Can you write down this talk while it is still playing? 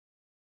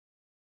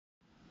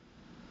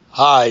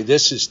Hi,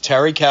 this is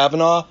Terry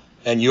Kavanaugh,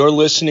 and you're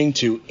listening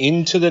to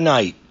Into the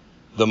Night,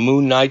 the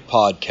Moon Knight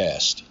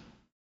podcast.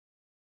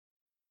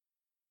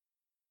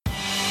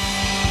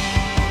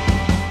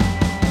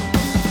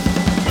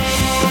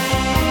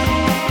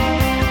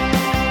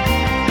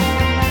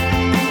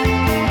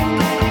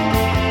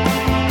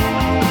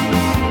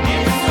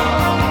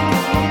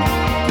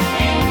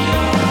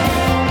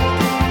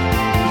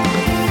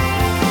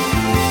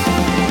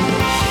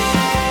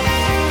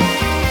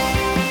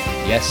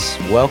 Yes,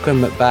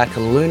 welcome back,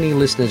 loony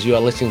listeners. You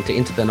are listening to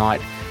Into the Night,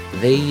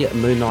 the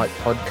Moon Knight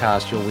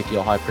podcast. You're with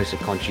your High Priest of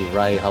Khonshu,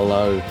 Ray.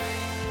 Hello.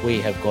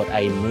 We have got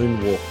a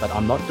moonwalk, but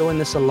I'm not doing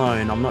this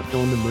alone. I'm not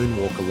doing the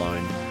moonwalk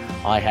alone.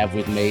 I have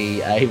with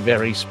me a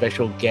very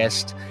special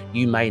guest.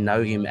 You may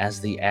know him as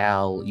the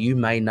Owl. You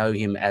may know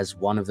him as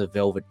one of the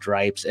Velvet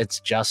Drapes.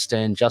 It's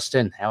Justin.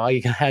 Justin, how are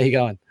you? How are you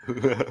going?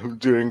 I'm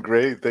doing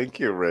great. Thank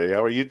you, Ray.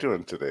 How are you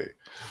doing today?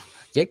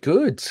 Yeah,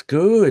 good.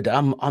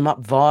 I'm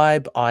up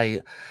vibe.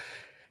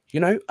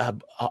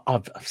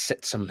 I've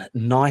set some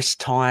nice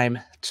time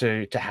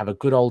to have a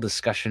good old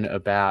discussion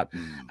about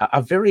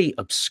a very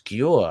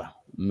obscure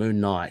Moon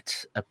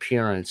Knight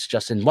appearance,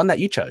 Justin, one that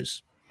you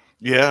chose.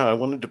 Yeah, I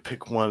wanted to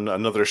pick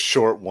another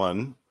short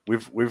one.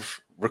 We've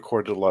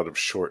recorded a lot of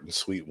short and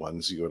sweet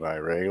ones, you and I,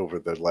 Ray, over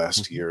the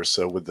last year or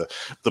so with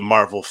the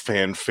Marvel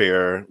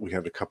fanfare. We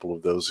had a couple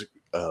of those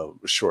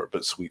short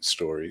but sweet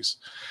stories,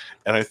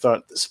 and I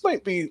thought this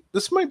might be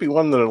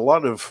one that a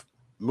lot of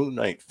Moon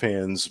Knight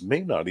fans may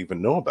not even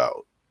know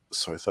about.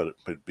 So I thought it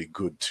might be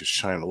good to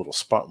shine a little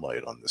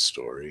spotlight on this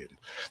story. And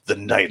the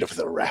Night of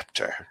the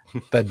Raptor.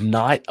 The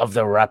Night of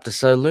the Raptor.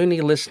 So,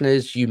 loony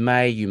listeners, you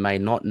may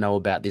not know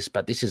about this,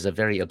 but this is a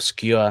very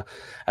obscure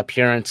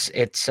appearance.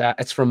 It's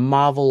from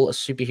Marvel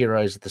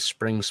Superheroes, the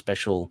Spring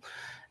Special,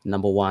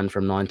 #1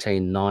 from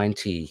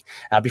 1990.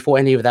 Before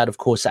any of that, of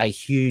course, a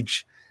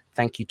huge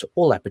thank you to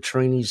all our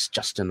patroonies.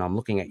 Justin, I'm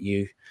looking at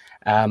you.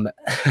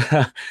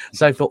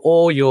 So for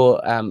all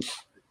your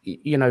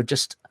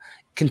just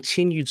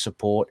continued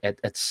support,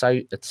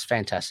 it's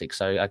fantastic.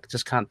 So I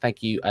just can't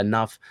thank you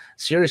enough.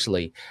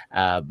 Seriously,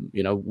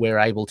 we're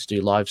able to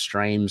do live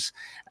streams.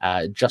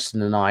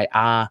 Justin and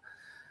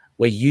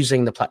we're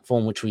using the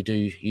platform which we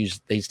do use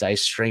these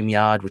days,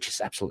 StreamYard, which is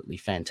absolutely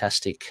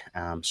fantastic.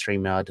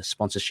 StreamYard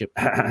sponsorship.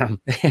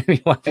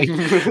 Anyway,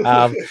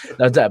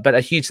 but a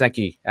huge thank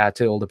you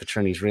to all the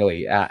patroonies,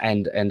 really,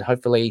 and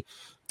hopefully.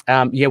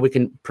 We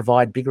can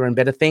provide bigger and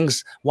better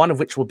things, one of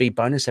which will be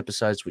bonus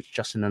episodes, which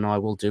Justin and I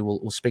will do.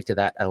 We'll speak to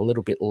that a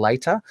little bit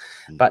later.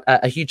 But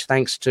a huge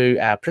thanks to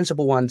our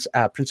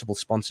principal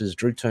sponsors,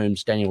 Drew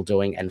Toombs, Daniel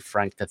Doing, and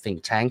Frank the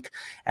Think Tank.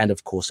 And,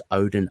 of course,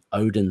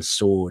 Odin's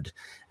Sword,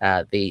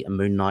 the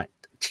Moon Knight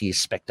Tier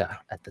Spectre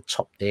at the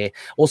top there.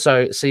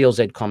 Also,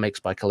 CLZ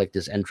Comics by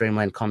Collectors and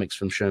Dreamland Comics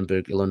from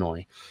Schaumburg,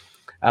 Illinois.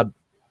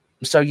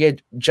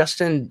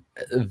 Justin,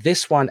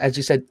 this one, as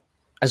you said,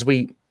 as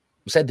we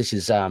said, this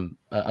is a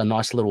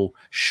nice little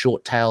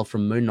short tale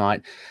from Moon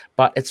Knight,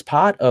 but it's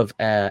part of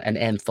an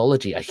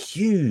anthology, a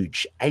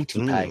huge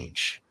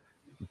 80-page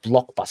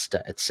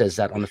blockbuster. It says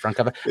that on the front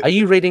cover. Are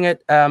you reading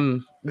it? I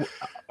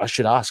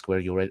should ask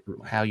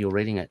how you're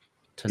reading it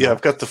tonight. Yeah,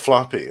 I've got the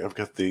floppy. I've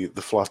got the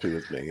floppy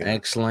with me. Yeah.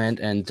 Excellent.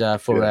 And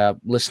for our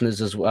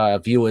listeners as well,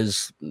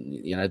 viewers,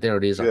 there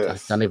it is.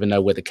 Yes. I don't even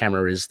know where the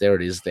camera is. There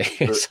it is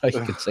there, so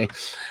you can see.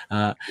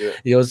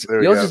 Yours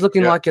is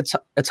looking like it's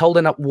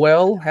holding up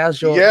well.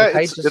 How's your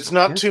pages? It's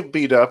not too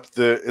beat up.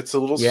 It's a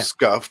little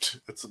scuffed.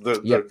 It's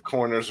the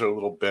corners are a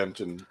little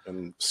bent and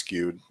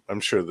skewed. I'm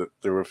sure that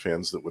there were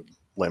fans that would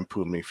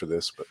lampoon me for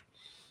this, but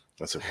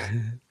that's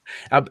okay.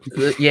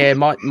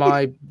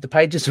 The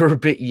pages are a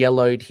bit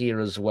yellowed here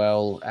as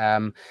well.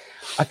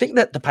 I think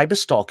that the paper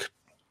stock,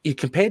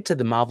 compared to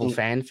the Marvel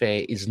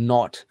fanfare, is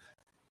not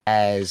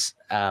as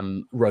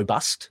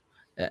robust.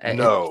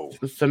 No,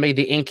 for me,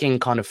 the inking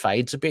kind of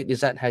fades a bit.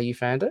 Is that how you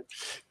found it?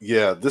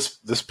 Yeah,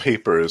 this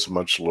paper is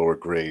much lower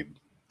grade.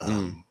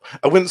 I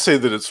wouldn't say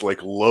that it's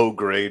like low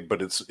grade,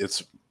 but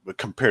it's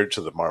compared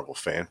to the Marvel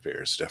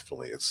fanfares,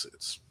 definitely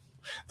it's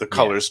the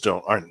colors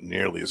aren't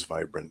nearly as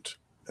vibrant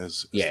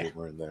as they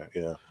were in that.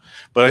 Yeah,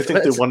 but I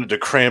think they wanted to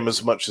cram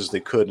as much as they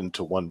could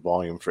into one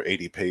volume for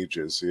 80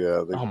 pages.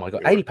 Yeah. Oh my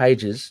god, 80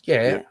 pages.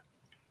 Yeah.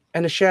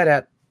 And a shout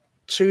out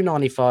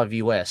 $2.95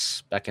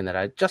 US back in that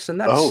day. Justin,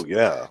 that's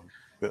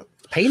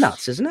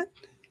peanuts, isn't it?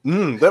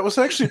 That was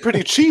actually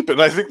pretty cheap,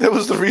 and I think that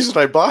was the reason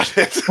I bought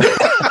it. It's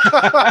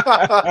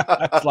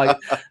like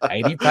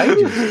 80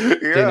 pages.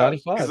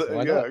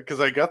 $2.95.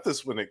 Because I got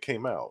this when it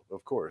came out,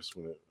 of course.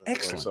 When I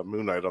saw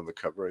Moon Knight on the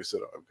cover, I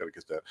said, I've got to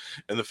get that.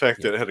 And the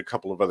fact that it had a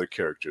couple of other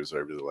characters I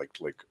really liked,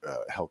 like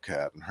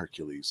Hellcat and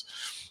Hercules,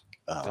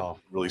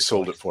 really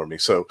sold it for me.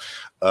 So,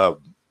 but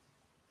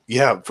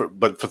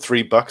for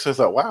 $3, I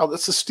thought, wow,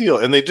 that's a steal.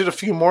 And they did a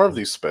few more of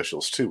these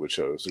specials, too, which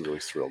I was really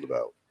thrilled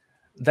about.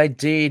 They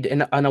did,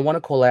 and I want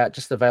to call out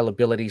just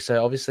availability.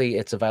 So obviously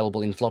it's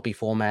available in floppy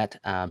format.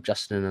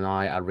 Justin and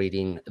I are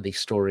reading the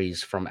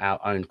stories from our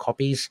own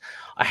copies.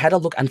 I had a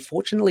look.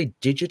 Unfortunately,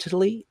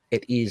 digitally,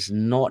 it is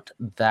not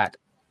that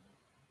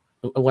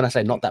when I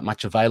say not that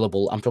much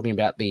available, I'm talking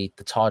about the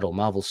title,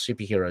 Marvel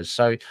Superheroes.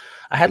 So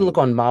I had a look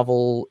on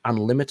Marvel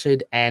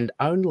Unlimited, and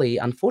only,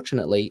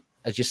 unfortunately,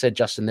 as you said,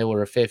 Justin, there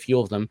were a fair few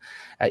of them.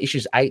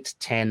 Issues 8,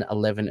 10,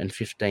 11, and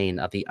 15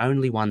 are the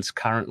only ones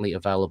currently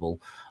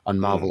available on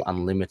Marvel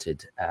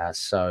Unlimited.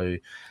 So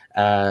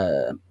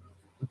check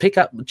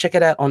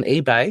it out on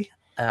eBay.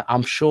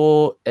 I'm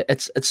sure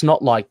it's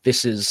not like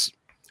this is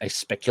a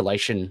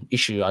speculation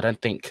issue. I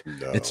don't think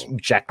it's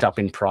jacked up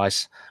in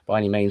price by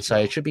any means. So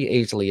it should be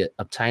easily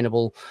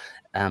obtainable.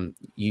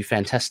 You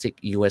fantastic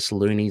US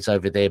loonies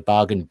over there,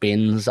 bargain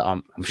bins,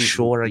 I'm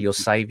sure are your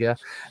savior.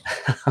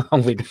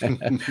 With,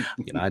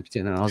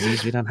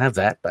 Aussies, we don't have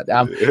that, but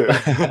no,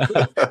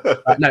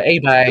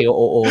 eBay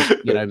or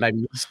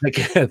maybe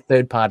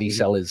third party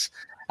sellers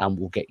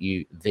will get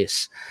you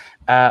this.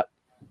 Yeah,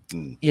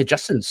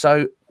 Justin.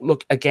 So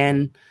look,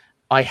 again,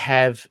 I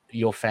have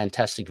your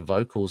fantastic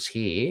vocals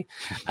here.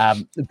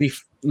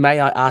 May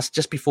I ask,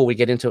 just before we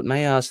get into it,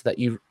 may I ask that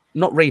you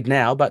not read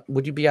now, but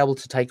would you be able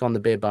to take on the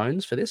bare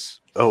bones for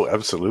this? Oh,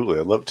 absolutely.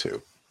 I'd love to.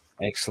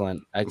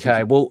 Excellent.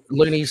 Okay. Well,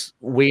 loonies,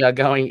 we are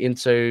going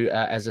into,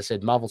 as I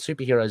said, Marvel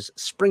Superheroes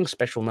Spring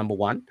Special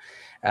 #1.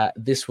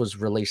 This was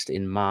released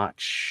in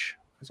March.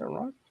 Is that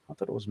right? I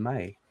thought it was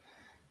May.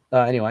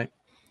 Anyway.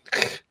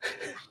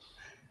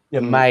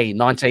 Yeah, May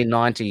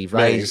 1990.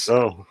 Raise.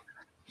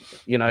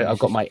 I've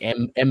got my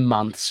M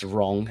months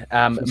wrong.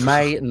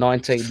 May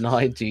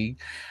 1990.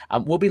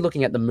 We'll be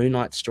looking at the Moon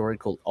Knight story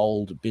called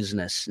Old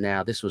Business.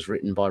 Now, this was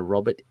written by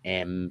Robert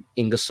M.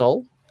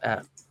 Ingersoll.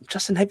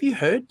 Justin, had you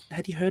heard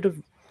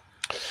of?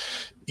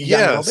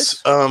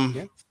 Yes.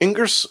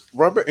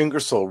 Robert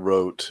Ingersoll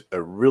wrote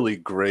a really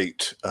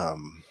great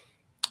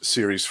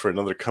series for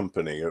another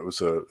company. It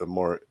was a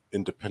more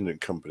independent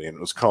company, and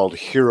it was called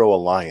Hero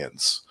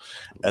Alliance.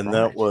 And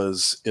that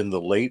was in the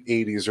late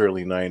 80s,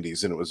 early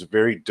 90s, and it was a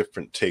very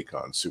different take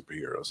on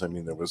superheroes. I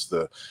mean, there was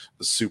the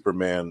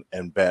Superman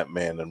and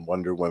Batman and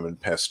Wonder Woman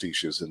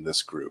pastiches in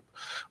this group,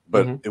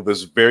 but it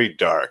was very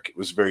dark. It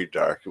was very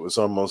dark. It was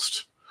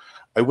almost,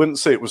 I wouldn't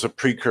say it was a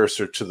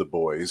precursor to The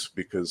Boys,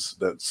 because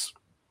that's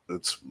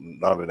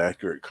not an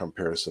accurate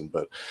comparison,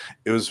 but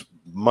it was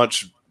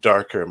much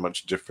darker,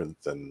 much different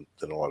than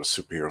a lot of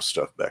superhero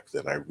stuff back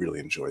then. I really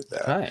enjoyed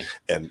that. Okay.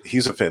 And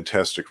he's a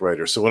fantastic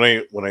writer. So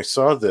when I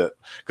saw that,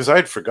 because I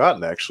had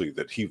forgotten actually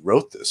that he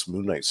wrote this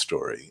Moon Knight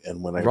story,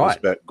 and when I was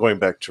going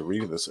back to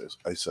reading this,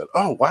 I said,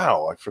 "Oh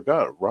wow, I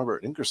forgot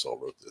Robert Ingersoll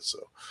wrote this."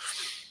 So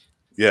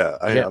yeah,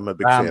 I'm a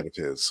big fan of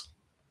his.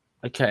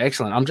 Okay,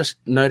 excellent. I'm just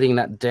noting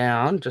that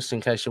down just in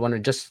case you're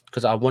wondering, just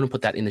because I want to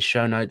put that in the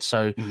show notes.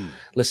 So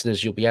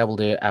listeners, you'll be able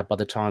to, by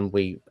the time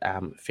we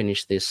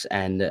finish this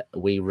and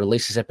we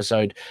release this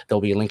episode,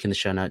 there'll be a link in the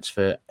show notes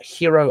for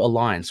Hero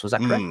Alliance. Was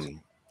that correct?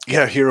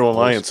 Yeah, Hero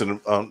Alliance.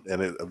 And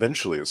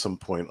eventually at some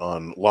point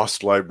on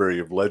Lost Library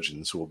of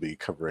Legends, we'll be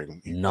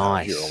covering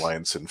Hero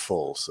Alliance in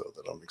full. So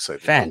that I'm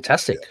excited.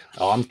 Fantastic.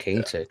 Oh, I'm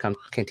keen to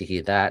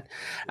hear that.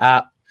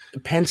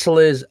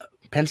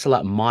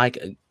 Penciler Mike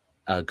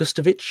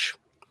Gustovich,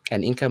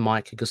 and inker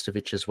Mike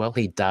Gustovich as well.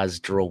 He does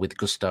draw with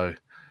gusto.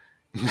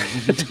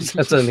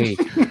 Doesn't he?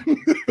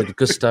 With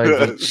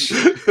Gustovich.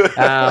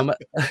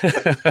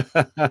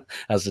 That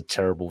was a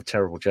terrible,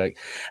 terrible joke.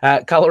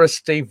 Colorist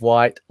Steve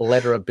White,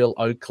 letterer Bill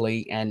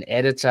Oakley, and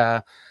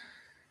editor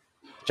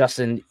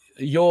Justin,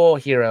 your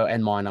hero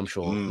and mine, I'm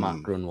sure, Mark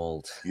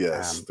Gruenwald.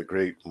 Yes, the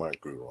great Mark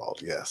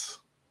Gruenwald, yes.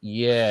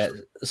 Yeah.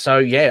 So,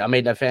 I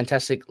mean, a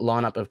fantastic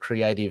lineup of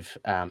creative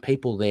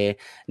people there.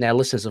 Now,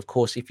 listeners, of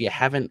course, if you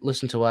haven't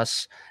listened to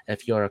us,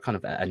 if you're a kind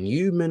of a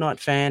new Moon Knight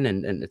fan,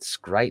 and it's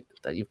great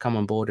that you've come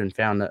on board and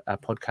found a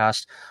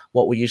podcast,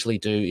 what we usually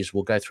do is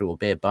we'll go through a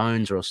bare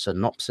bones or a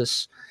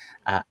synopsis,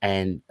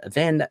 and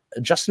then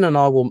Justin and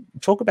I will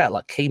talk about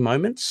like key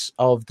moments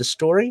of the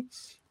story,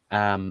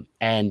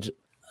 and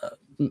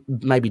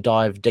maybe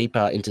dive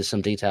deeper into some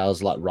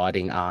details like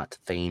writing, art,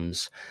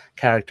 themes,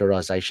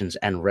 characterizations,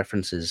 and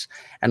references.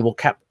 And we'll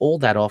cap all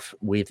that off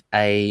with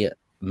a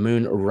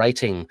Moon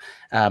rating,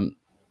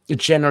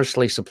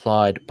 generously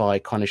supplied by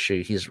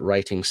Konishu, his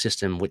rating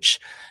system, which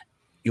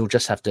you'll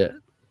just have to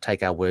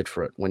take our word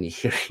for it when you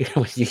hear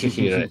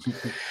it.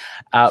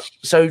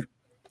 So,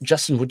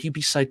 Justin, would you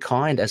be so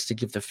kind as to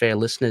give the fair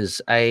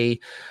listeners an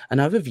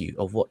overview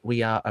of what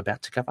we are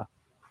about to cover?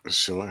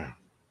 Sure.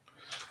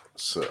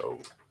 So,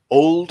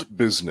 Old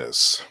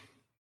Business.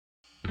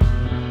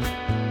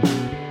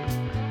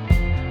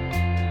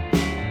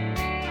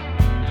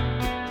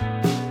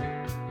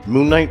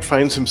 Moon Knight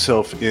finds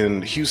himself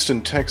in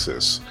Houston,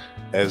 Texas,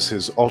 as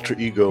his alter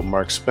ego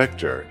Mark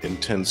Spector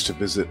intends to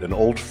visit an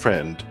old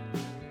friend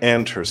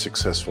and her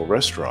successful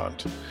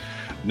restaurant.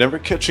 Never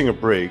catching a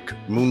break,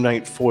 Moon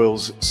Knight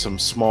foils some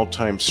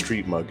small-time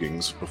street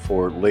muggings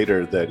before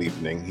later that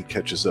evening he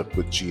catches up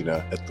with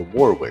Gina at the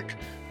Warwick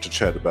to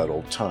chat about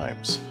old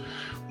times.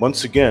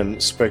 Once again,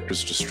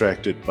 Spector's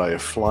distracted by a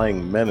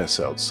flying menace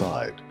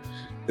outside.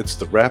 It's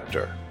the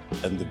Raptor,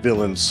 and the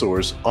villain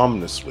soars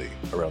ominously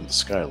around the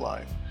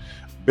skyline.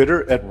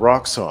 Bitter at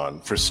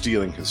Roxxon for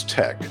stealing his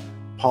tech,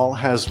 Paul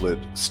Hazlitt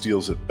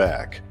steals it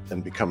back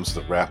and becomes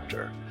the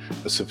Raptor,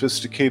 a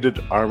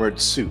sophisticated armored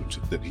suit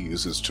that he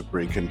uses to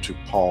break into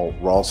Paul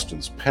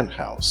Ralston's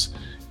penthouse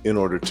in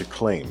order to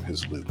claim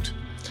his loot.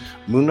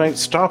 Moon Knight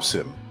stops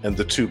him, and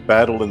the two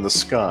battle in the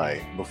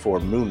sky before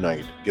Moon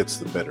Knight gets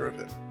the better of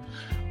him.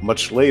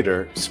 Much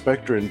later,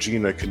 Spectre and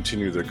Gina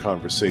continue their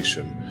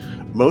conversation,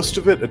 most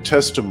of it a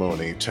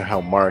testimony to how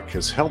Mark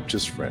has helped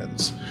his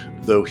friends,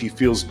 though he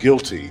feels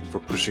guilty for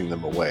pushing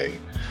them away.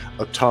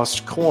 A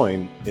tossed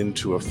coin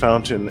into a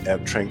fountain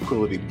at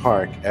Tranquility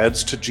Park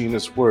adds to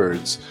Gina's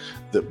words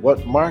that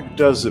what Mark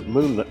does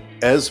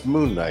as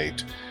Moon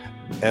Knight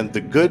and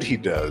the good he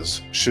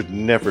does should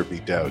never be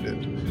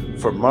doubted.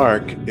 For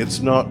Mark, it's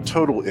not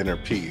total inner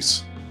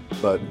peace,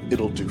 but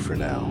it'll do for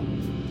now.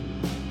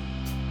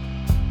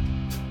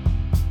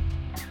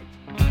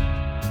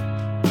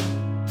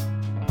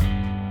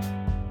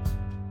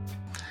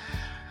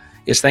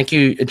 Yes, thank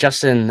you,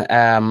 Justin.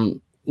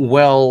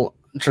 Well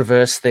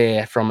traversed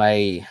there from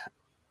an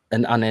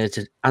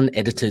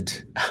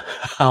unedited,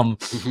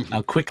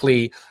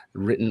 quickly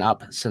written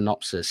up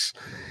synopsis.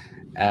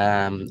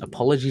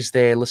 Apologies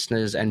there,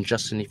 listeners, and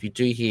Justin, if you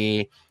do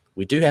hear,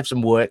 we do have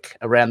some work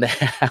around the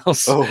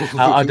house.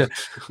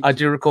 I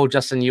do recall,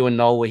 Justin, you and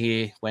Noel were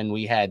here when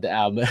we had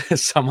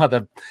some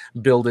other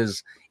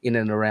builders in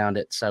and around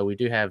it. So we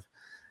do have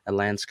a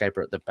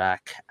landscaper at the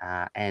back.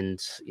 And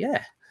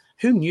yeah,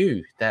 who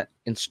knew that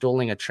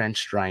installing a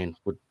trench drain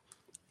would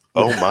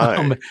Oh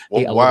my!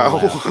 Wow!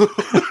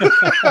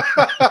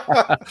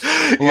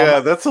 Yeah,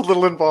 that's a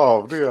little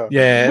involved.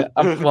 Yeah.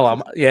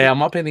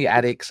 I'm up in the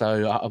attic,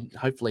 so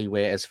hopefully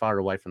we're as far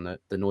away from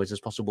the noise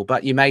as possible.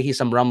 But you may hear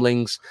some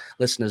rumblings,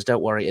 listeners.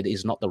 Don't worry, it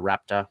is not the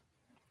Raptor.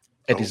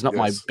 It is not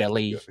my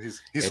belly. Yeah.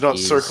 He's not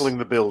circling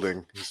the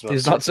building.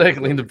 He's not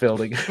circling the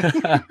building.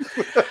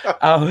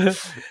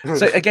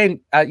 So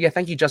again,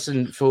 thank you,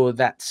 Justin, for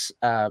that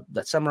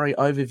summary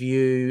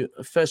overview.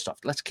 First off,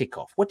 let's kick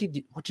off. What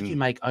did you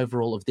make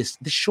overall of this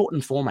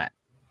shortened format?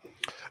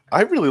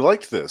 I really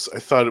liked this. I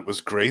thought it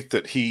was great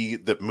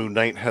that Moon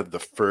Knight had the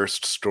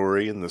first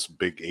story in this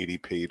big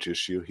 80-page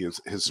issue.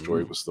 His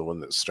story was the one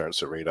that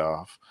starts it right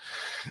off.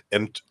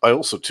 And I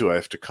also, too, I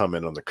have to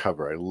comment on the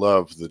cover. I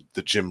love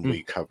the Jim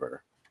Lee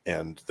cover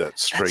and that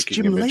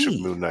striking image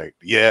of Moon Knight.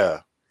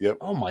 Yeah. Yep.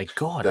 Oh my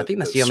God! I think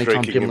that's the only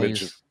time Jim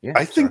Lee's.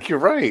 I think you're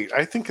right.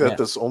 I think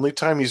that's the only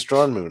time he's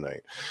drawn Moon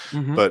Knight.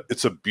 But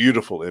it's a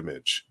beautiful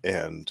image,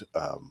 and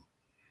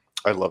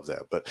I love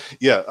that. But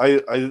yeah,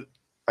 I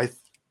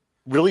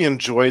really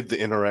enjoyed the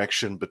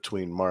interaction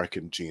between Mark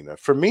and Gina.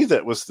 For me,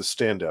 that was the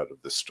standout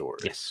of the story.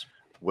 Yes.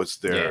 Was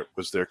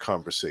their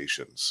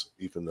conversations,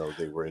 even though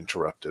they were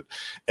interrupted.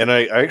 And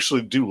I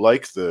actually do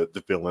like the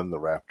villain, the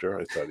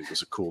Raptor. I thought he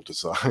was a cool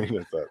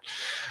design.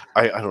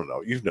 I don't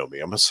know. You know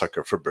me. I'm a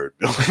sucker for bird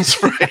villains,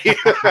 right?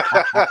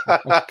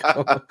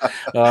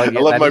 I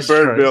love my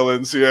bird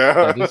villains.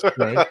 Yeah.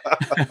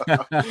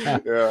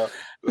 Yeah.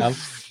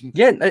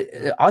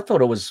 I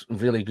thought it was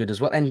really good as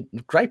well. And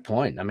great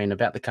point. I mean,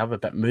 about the cover,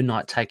 about Moon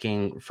Knight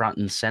taking front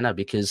and center,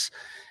 because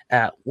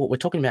what we're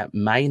talking about,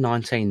 May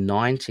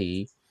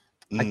 1990.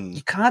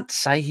 You can't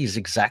say he's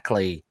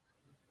exactly,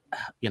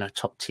 a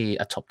top tier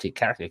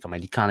character. I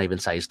mean, you can't even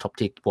say he's top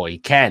tier. Well, he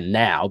can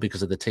now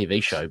because of the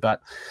TV show,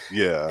 but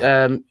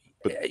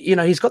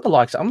he's got the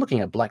likes. I'm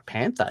looking at Black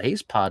Panther.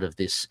 He's part of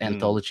this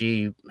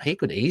anthology. He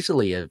could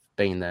easily have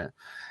been the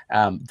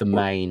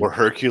main. Or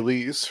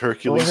Hercules.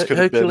 Hercules could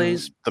have been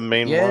the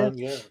main one.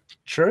 Yeah,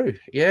 true.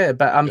 Yeah,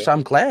 but so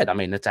I'm glad. I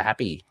mean, it's a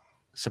happy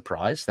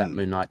surprise that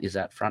Moon Knight is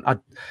out front. I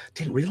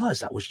didn't realize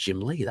that was Jim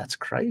Lee. That's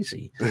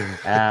crazy.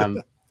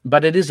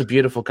 But it is a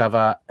beautiful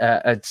cover.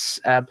 It's,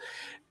 I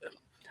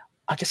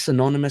guess,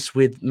 synonymous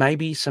with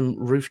maybe some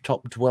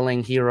rooftop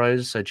dwelling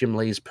heroes. So Jim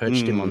Lee's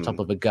perched him on top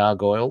of a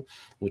gargoyle,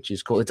 which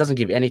is cool. It doesn't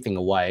give anything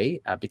away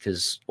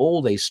because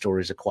all these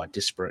stories are quite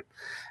disparate.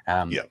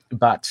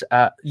 But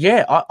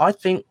I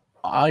think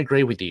I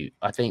agree with you.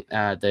 I think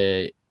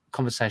the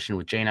conversation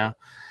with Gina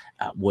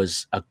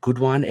was a good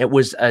one. It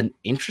was an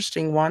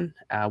interesting one.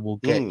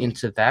 We'll get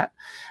into that.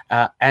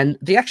 And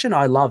the action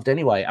I loved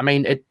anyway. I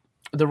mean,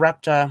 the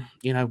Raptor,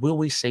 will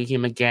we see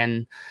him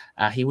again?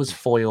 He was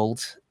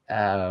foiled.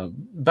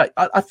 But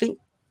I think,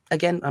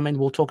 again, I mean,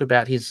 we'll talk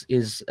about his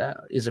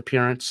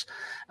appearance.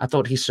 I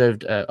thought he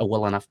served a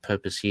well enough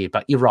purpose here.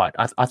 But you're right.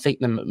 I think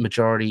the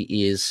majority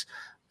is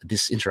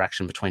this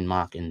interaction between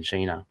Mark and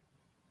Gina.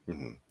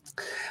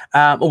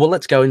 Well,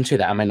 let's go into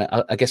that. I mean,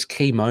 I guess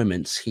key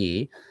moments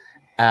here.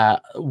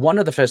 One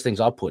of the first things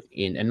I put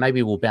in, and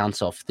maybe we'll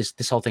bounce off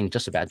this whole thing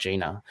just about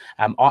Gina.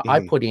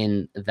 I put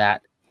in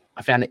that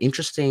I found it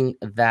interesting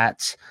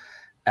that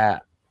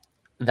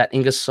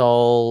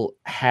Ingersoll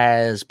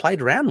has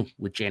played around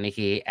with Gina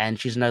here, and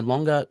she's no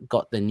longer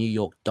got the New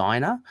York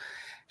diner.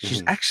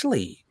 She's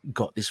actually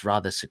got this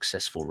rather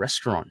successful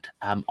restaurant.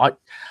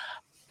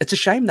 It's a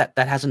shame that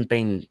hasn't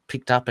been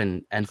picked up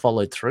and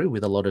followed through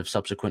with a lot of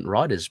subsequent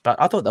writers, but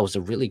I thought that was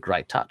a really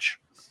great touch.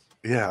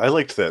 Yeah, I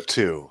liked that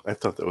too. I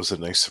thought that was a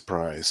nice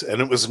surprise.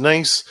 And it was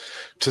nice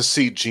to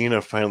see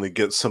Gina finally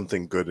get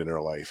something good in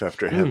her life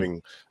after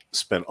having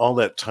spent all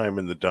that time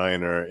in the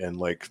diner, and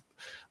like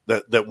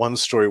that one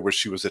story where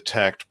she was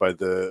attacked by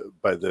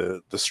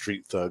the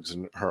street thugs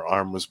and her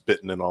arm was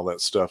bitten and all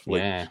that stuff. Like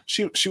Yeah.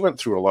 she went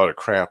through a lot of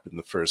crap in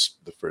the first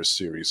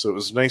series. So it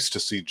was nice to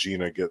see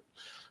Gina get,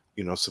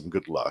 some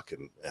good luck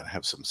and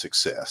have some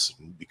success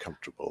and be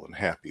comfortable and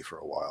happy for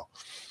a while.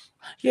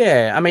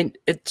 Yeah, I mean,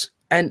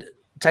 and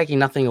taking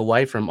nothing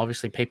away from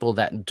obviously people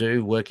that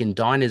do work in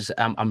diners,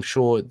 I'm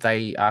sure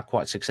they are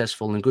quite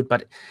successful and good,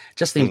 but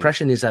just the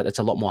impression is that it's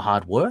a lot more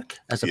hard work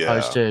as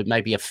opposed to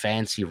maybe a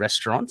fancy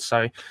restaurant.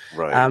 So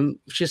Right.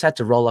 she's had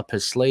to roll up her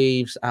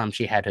sleeves.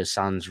 She had her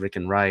sons, Rick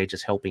and Ray,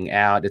 just helping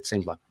out. It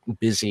seemed like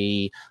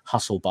busy,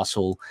 hustle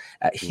bustle.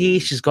 Here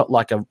she's got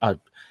like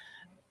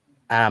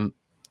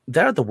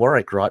they're at the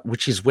Warwick, right,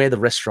 which is where the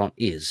restaurant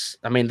is.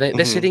 I mean,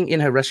 they're sitting in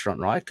her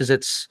restaurant, right? Because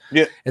it's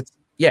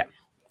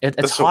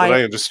That's high. what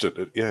I understood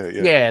it. Yeah.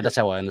 Yeah, that's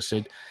how I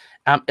understood.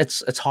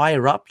 It's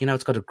higher up.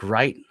 It's got a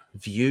great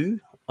view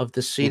of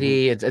the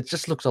city. It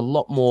just looks a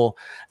lot more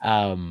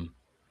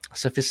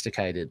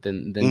sophisticated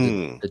than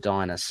the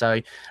diner.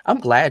 So I'm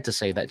glad to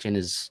see that Jen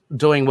is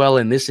doing well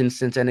in this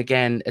instance. And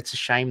again, it's a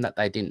shame that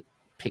they didn't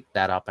pick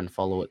that up and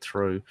follow it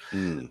through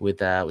with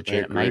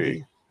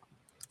Janet.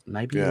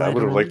 Maybe yeah, I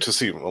would have liked to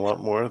see a lot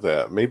more of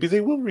that. Maybe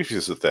they will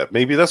revisit that.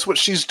 Maybe that's what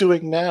she's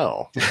doing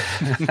now.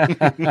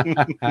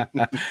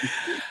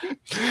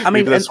 I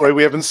mean, that's why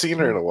we haven't seen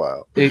her in a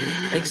while.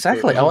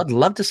 Exactly. I would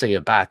love to see her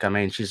back. I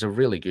mean, she's a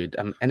really good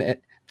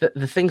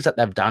the things that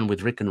they've done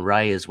with Rick and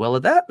Ray as well,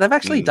 they've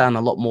actually done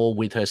a lot more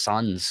with her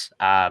sons,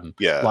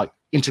 like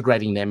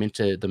integrating them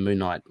into the Moon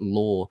Knight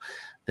lore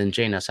than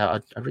Gina. So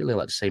I'd really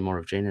like to see more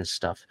of Gina's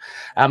stuff.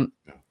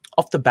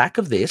 Off the back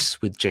of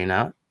this with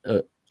Gina,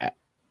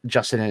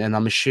 Justin, and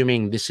I'm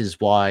assuming this is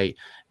why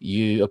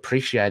you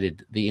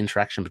appreciated the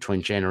interaction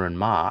between Jenna and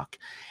Mark,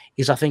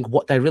 is I think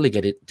what they really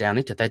get it down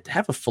into, they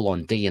have a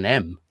full-on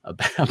D&M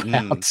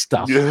about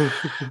stuff. Yeah.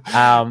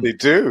 They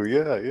do,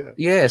 yeah.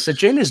 Yeah, so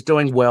Jenna's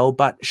doing well,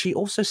 but she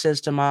also says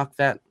to Mark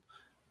that,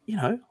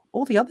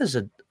 all the others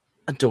are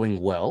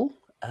doing well,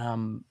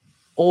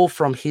 all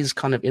from his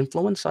kind of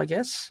influence, I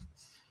guess.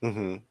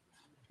 I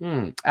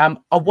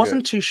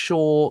wasn't too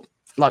sure,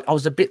 like I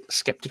was a bit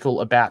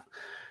skeptical about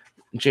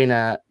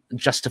Gina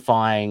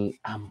justifying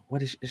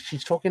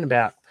she's talking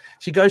about.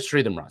 She goes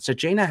through them, right? So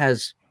Gina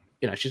has,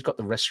 she's got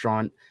the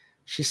restaurant.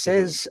 She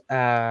says,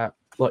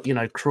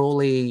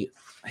 Crawley,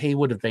 he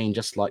would have been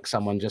just like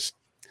someone just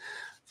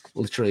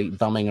literally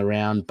bumming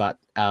around, but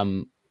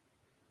now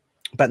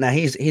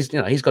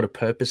he's got a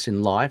purpose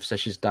in life. So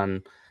she's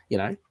done,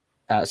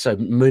 so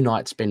Moon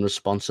Knight's been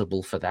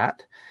responsible for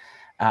that.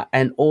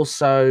 And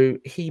also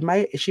she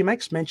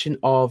makes mention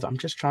of, I'm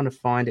just trying to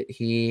find it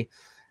here,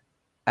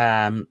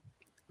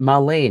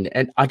 Marlene,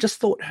 and I just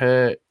thought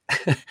her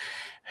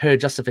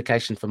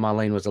justification for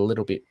Marlene was a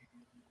little bit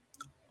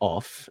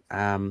off.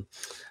 Trying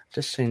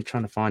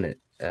to find it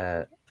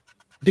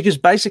because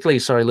basically,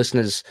 sorry,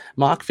 listeners,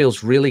 Mark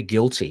feels really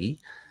guilty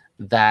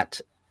that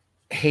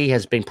he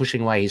has been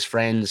pushing away his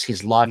friends.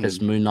 His life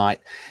as Moon Knight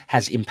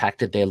has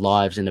impacted their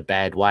lives in a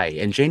bad way,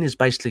 and Gina's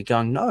basically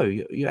going, "No,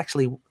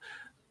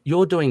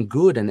 you're doing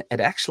good, and it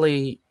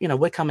actually,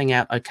 we're coming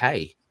out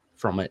okay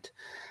from it."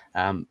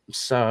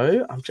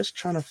 So I'm just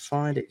trying to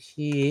find it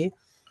here.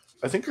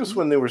 I think it was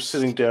when they were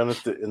sitting down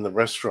in the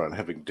restaurant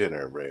having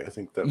dinner, Ray. I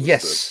think that was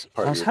the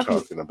part you were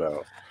talking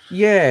about.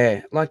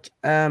 Yeah, like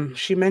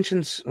she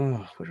mentions.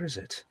 Oh, where is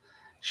it?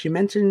 She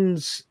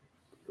mentions.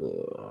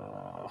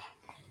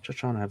 Just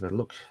trying to have a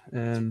look.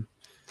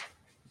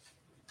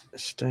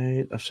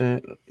 State. I've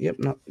said. Yep.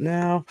 Not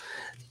now.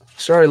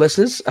 Sorry,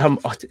 listeners.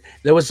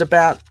 There was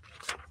about.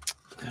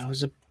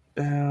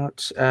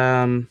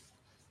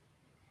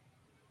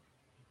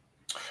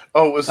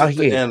 Oh, it was at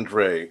the end,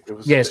 Ray. It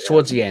was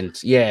towards the end.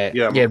 Yeah.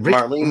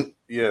 Marlene.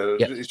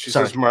 She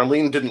says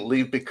Marlene didn't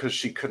leave because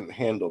she couldn't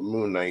handle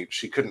Moon Knight.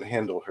 She couldn't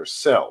handle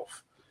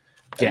herself.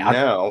 And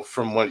now,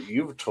 from what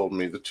you've told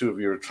me, the two of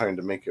you are trying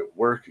to make it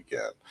work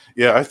again.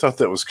 Yeah, I thought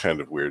that was kind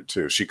of weird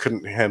too. She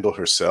couldn't handle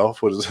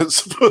herself. What is that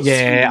supposed to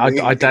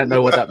mean? I don't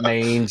know what that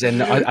means,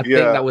 and I think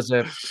that was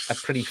a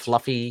pretty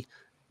fluffy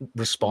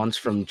response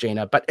from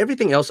Gina, but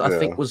everything else I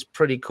think was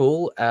pretty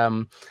cool.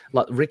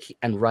 Like Rick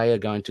and Ray are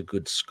going to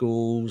good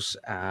schools,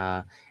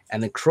 and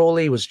then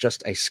Crawley was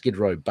just a Skid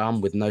Row bum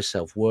with no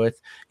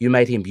self-worth. You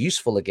made him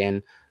useful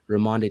again,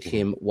 reminded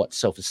him what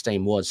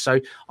self-esteem was.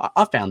 So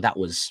I found that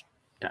was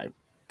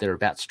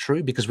thereabouts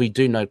true, because we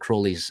do know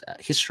Crawley's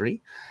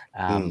history.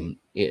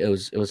 It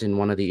was in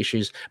one of the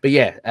issues, but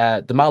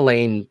the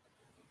Marlene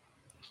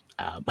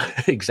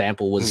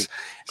example was,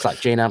 it's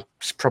like, Gina,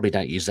 probably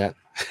don't use that.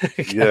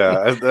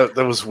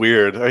 That was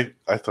weird.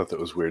 I thought that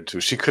was weird too.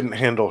 She couldn't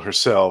handle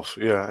herself.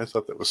 Yeah, I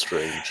thought that was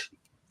strange.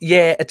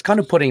 Yeah, it's kind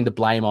of putting the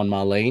blame on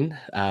Marlene.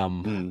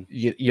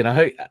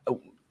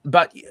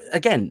 But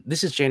again,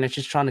 this is Gina.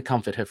 She's trying to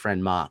comfort her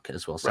friend Mark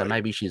as well. So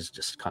maybe she's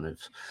just kind of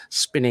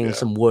spinning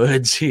some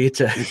words here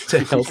to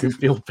help him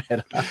feel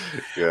better.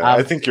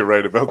 I think you're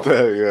right about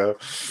that.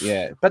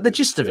 Yeah. But the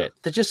gist of it,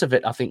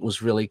 I think,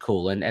 was really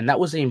cool. And that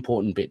was the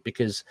important bit,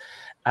 because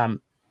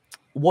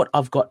what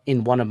I've got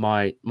in one of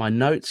my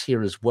notes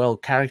here as well,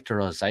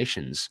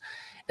 characterizations,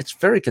 it's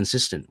very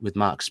consistent with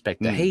Mark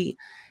Spector.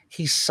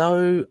 He's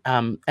so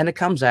and it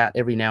comes out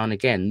every now and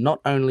again,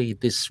 not only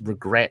this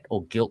regret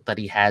or guilt that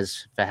he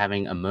has for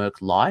having a Merc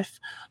life,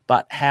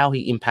 but how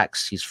he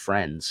impacts his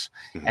friends.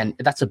 And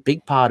that's a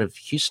big part of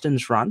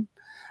Houston's run.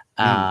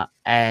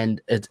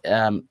 And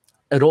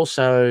it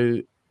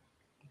also,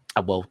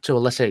 well, to a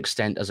lesser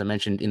extent, as I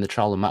mentioned in the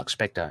trial of Mark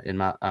Spector, in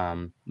Mark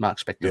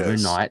Spector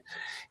Moon Knight,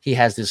 he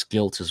has this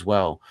guilt as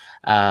well.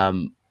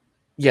 So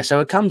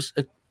it comes,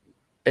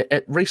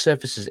 it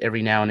resurfaces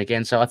every now and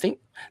again. So I think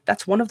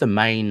that's one of the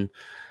main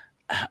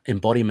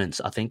embodiments,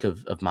 I think,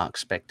 of Mark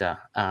Spector.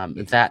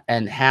 That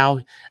and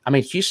how, I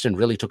mean, Houston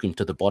really took him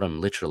to the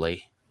bottom,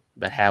 literally,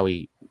 but how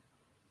he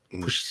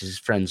pushes his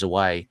friends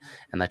away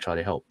and they try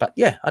to help. But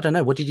yeah, I don't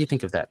know. What did you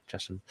think of that,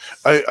 Justin?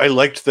 I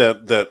liked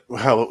that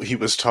how he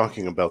was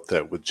talking about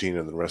that with Gina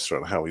in the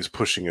restaurant, how he's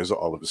pushing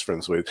all of his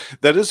friends away.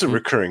 That is a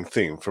recurring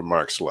theme from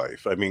Mark's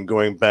life. I mean,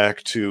 going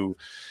back to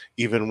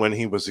even when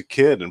he was a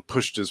kid and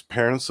pushed his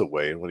parents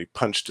away, and when he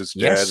punched his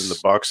dad in the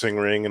boxing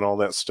ring and all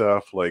that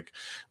stuff, like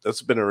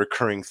that's been a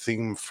recurring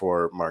theme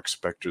for Mark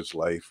Spector's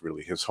life,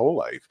 really his whole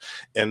life.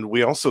 And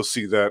we also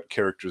see that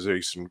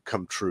characterization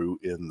come true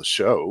in the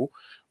show,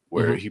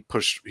 where he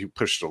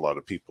pushed a lot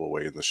of people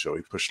away in the show.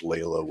 He pushed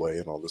Layla away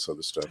and all this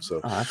other stuff.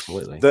 So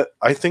absolutely, that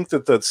I think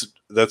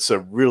that's a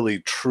really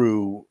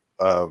true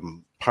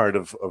part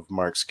of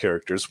Mark's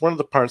character. It's one of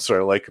the parts that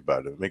I like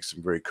about it. It makes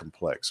him very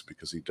complex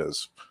because he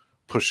does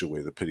push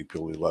away the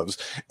people he loves,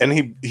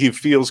 and he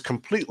feels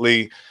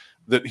completely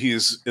that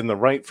he's in the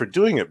right for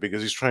doing it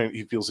because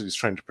he feels that he's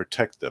trying to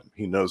protect them.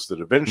 He knows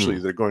that eventually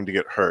they're going to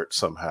get hurt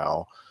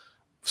somehow,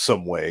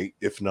 some way,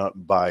 if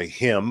not by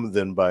him,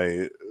 then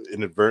by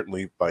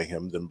inadvertently by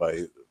him, then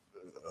by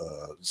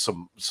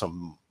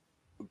some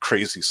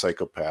crazy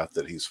psychopath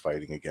that he's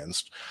fighting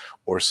against,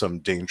 or some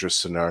dangerous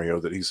scenario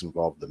that he's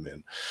involved them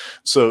in.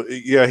 So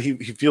yeah, he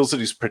feels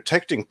that he's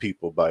protecting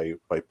people by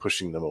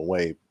pushing them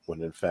away,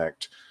 when in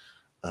fact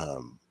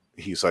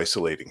he's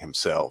isolating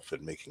himself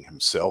and making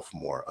himself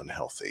more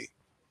unhealthy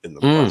in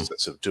the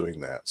process of doing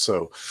that.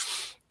 So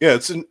yeah,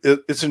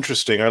 it's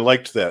interesting. I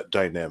liked that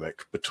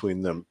dynamic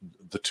between them,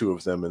 the two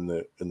of them in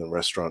the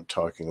restaurant,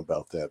 talking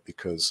about that,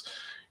 because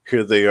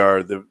here they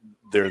are,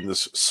 they're in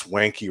this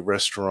swanky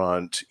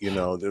restaurant,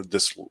 they're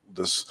this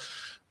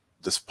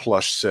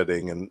plush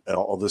setting and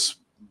all this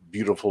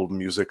beautiful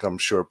music, I'm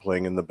sure,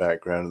 playing in the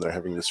background, and they're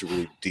having this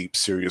really deep,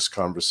 serious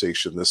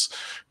conversation. This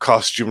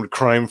costumed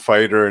crime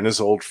fighter and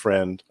his old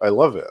friend. I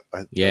love it.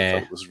 I thought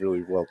it was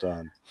really well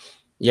done.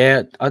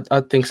 Yeah,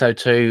 I think so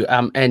too.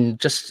 And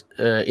just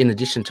in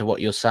addition to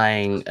what you're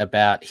saying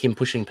about him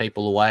pushing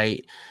people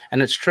away,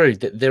 and it's true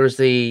that there is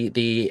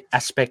the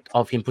aspect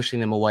of him pushing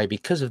them away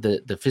because of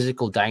the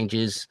physical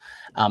dangers,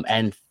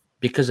 and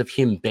because of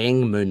him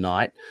being Moon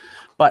Knight.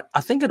 But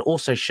I think it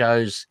also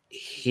shows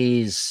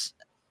his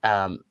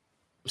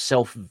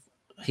self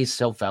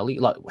value,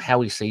 like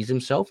how he sees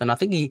himself, and I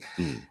think he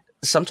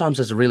sometimes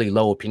has a really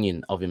low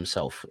opinion of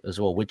himself as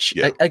well, which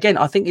again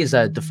I think is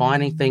a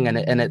defining thing, and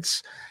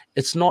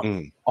it's not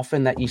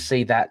often that you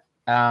see that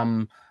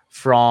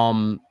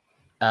from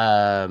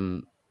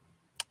superheroes.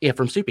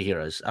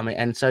 I mean,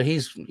 and so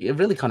he's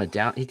really kind of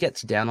down. He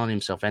gets down on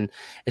himself, and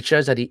it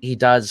shows that he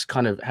does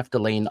kind of have to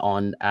lean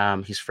on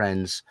his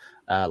friends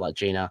like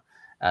Gina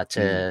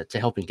to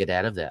help him get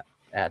out of that.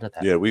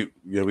 Yeah,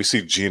 we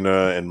see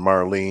Gina and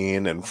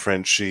Marlene and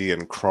Frenchie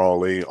and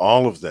Crawley,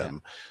 all of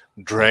them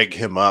drag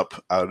him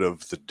up out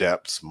of the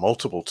depths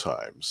multiple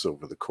times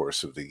over the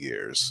course of the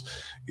years.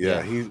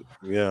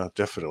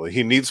 Definitely.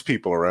 He needs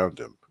people around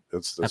him.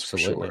 That's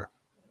absolutely for sure.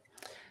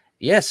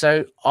 Yeah,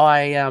 so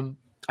I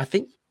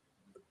think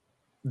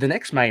the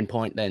next main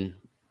point then,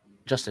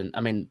 Justin,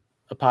 I mean,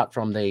 apart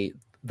from the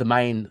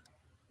main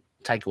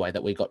takeaway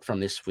that we got from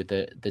this with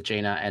the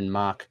Gina and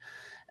Mark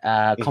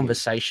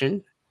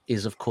conversation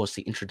is, of course,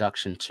 the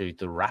introduction to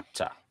the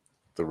Raptor.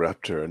 The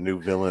Raptor, a new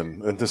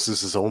villain, and this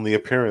is his only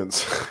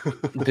appearance.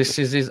 This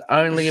is his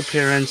only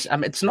appearance.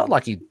 It's not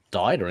like he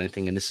died or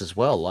anything in this as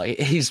well. Like,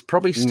 he's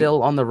probably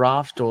still on the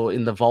raft or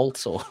in the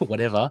vault or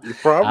whatever.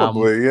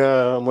 Probably,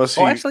 unless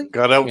he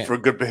got out for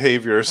good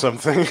behavior or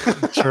something.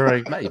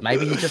 True.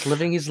 Maybe he's just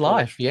living his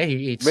life. Yeah,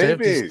 he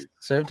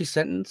served his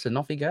sentence and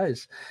off he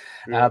goes.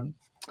 Yeah.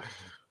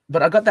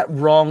 But I got that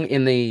wrong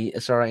in the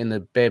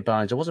bare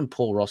bones. It wasn't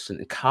Paul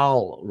Ralston,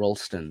 Carl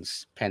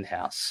Ralston's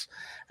penthouse.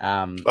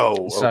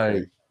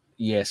 So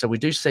we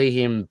do see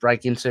him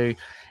break into.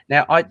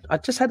 Now, I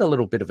just had a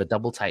little bit of a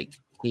double take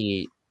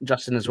here,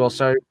 Justin, as well.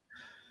 So,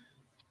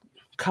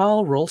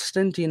 Carl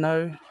Ralston, do you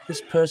know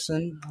this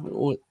person,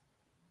 or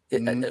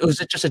was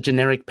it just a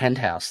generic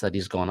penthouse that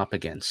he's gone up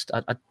against?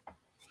 I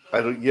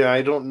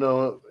don't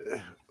know.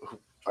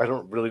 I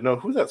don't really know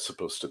who that's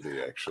supposed to be,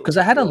 actually. Because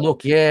I had a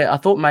look. Yeah, I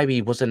thought maybe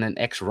he wasn't an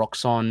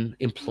ex-Roxxon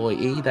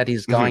employee that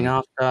he's going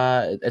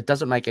after. It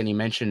doesn't make any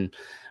mention,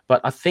 but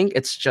I think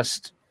it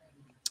says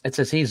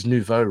he's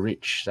nouveau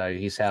rich, so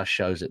his house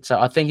shows it. So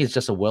I think he's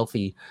just a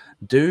wealthy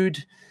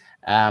dude.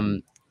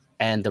 And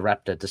and the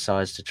Raptor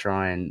decides to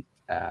try and.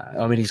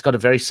 I mean, he's got a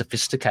very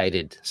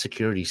sophisticated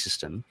security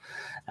system,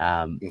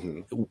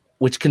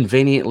 which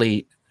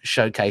conveniently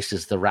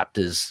showcases the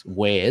Raptor's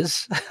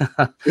wares.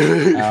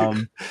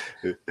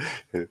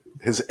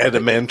 His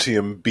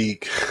adamantium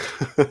beak.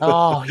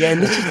 Oh, yeah,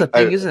 and this is the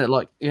thing, isn't it?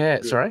 Like,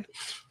 sorry?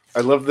 I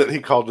love that he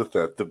called it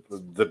that,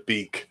 the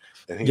beak.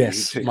 And he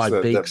takes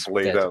that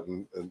blade out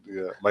and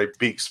my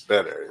beak's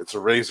better. It's a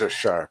razor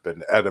sharp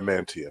and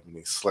adamantium, and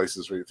he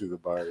slices right through the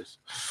bars.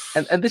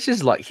 And this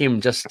is like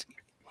him just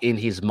in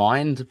his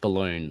mind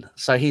balloon.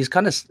 So he's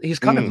kind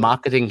of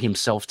marketing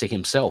himself to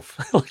himself.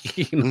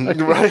 Like,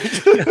 right.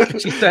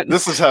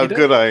 This is how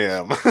good I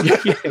am.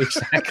 Yeah,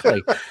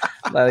 exactly.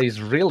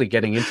 He's really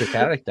getting into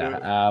character.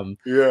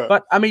 Yeah.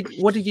 But I mean,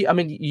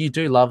 you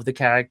do love the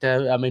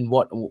character. I mean,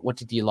 what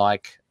did you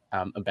like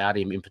about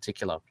him in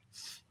particular?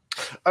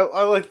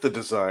 I like the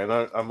design.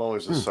 I'm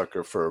always a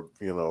sucker for,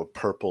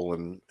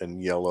 purple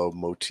and yellow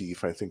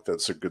motif. I think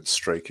that's a good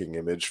striking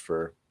image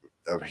for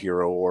a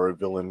hero or a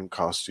villain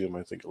costume.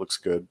 I think it looks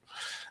good.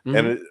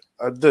 And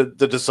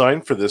the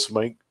design for this,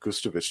 Mike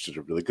Gustovich did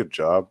a really good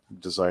job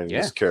designing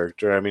this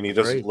character. I mean, he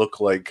doesn't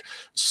look like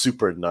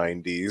super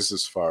 90s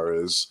as far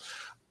as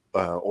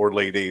or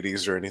late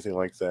 80s or anything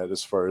like that,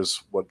 as far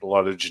as what a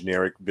lot of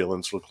generic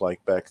villains look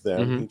like back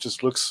then. He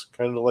just looks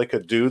kind of like a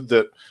dude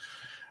that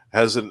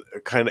has a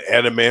kind of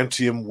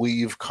adamantium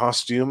weave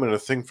costume and a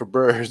thing for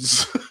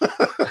birds.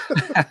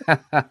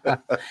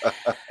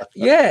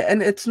 Yeah,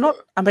 and it's not,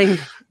 I mean,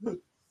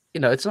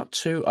 it's not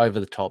too over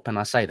the top, and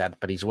I say that,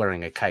 but he's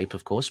wearing a cape,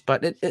 of course,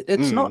 but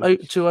it's not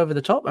too over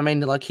the top. I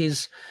mean, like,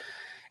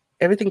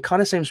 everything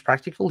kind of seems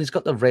practical. He's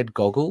got the red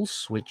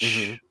goggles,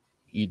 which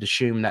you'd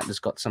assume that has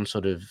got some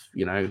sort of,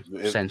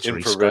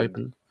 sensory scope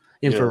and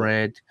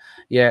infrared.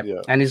 Yeah.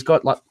 And he's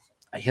got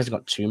he hasn't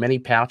got too many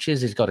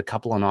pouches. He's got a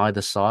couple on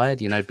either side,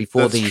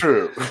 before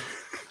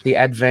the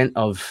advent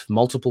of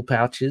multiple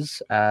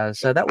pouches.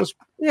 So that was,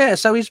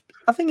 so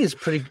I think he's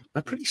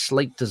a pretty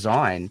sleek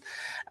design.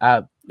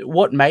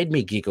 What made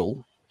me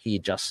giggle here,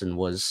 Justin,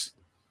 was,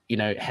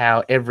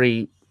 how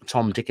every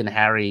Tom, Dick, and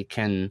Harry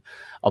can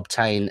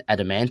obtain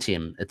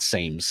adamantium, it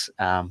seems,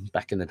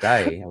 back in the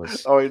day.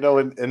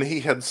 And he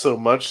had so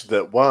much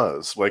that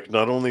was, like,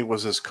 not only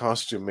was his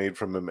costume made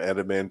from an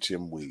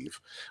adamantium weave,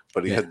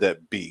 but he had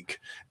that beak,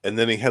 and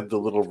then he had the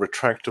little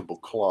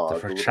retractable claw,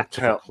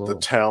 the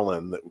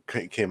talon that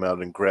came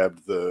out and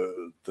grabbed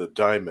the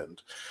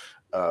diamond.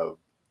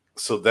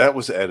 So that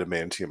was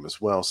adamantium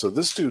as well. So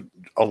this dude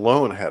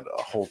alone had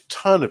a whole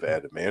ton of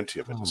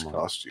adamantium in his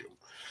costume.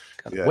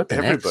 Yeah,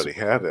 everybody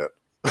had it.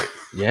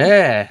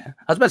 Yeah,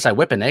 I was about to say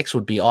Weapon X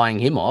would be eyeing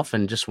him off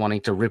and just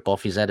wanting to rip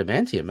off his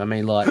adamantium. I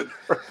mean, like,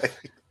 right.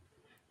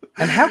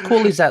 And how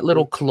cool is that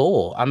little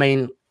claw? I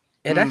mean,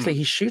 it actually,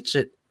 he shoots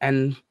it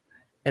and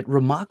it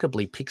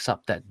remarkably picks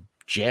up that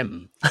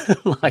gem.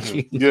 Like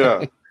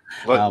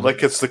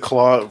it's the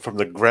claw from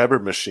the grabber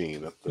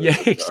machine. At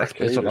the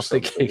exactly. That's what I'm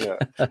thinking.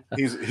 Yeah.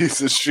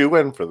 He's a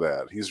shoe-in for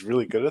that. He's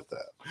really good at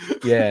that.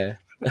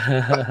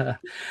 Yeah.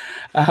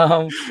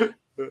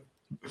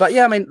 But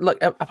yeah, I mean, look,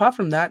 apart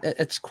from that,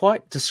 it's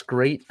quite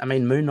discreet. I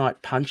mean, Moon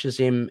Knight punches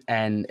him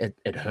and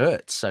it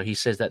hurts. So he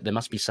says that there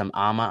must be some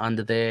armor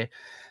under there.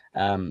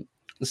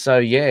 So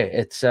yeah,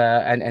 it's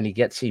and he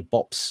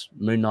bops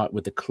Moon Knight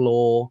with the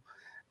claw.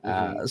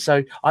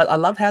 So I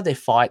love how their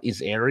fight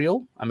is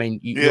aerial. I mean,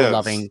 you're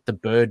loving the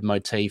bird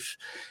motif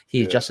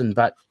here, Justin,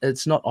 but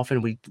it's not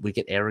often we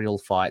get aerial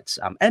fights.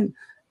 And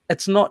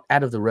it's not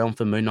out of the realm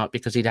for Moon Knight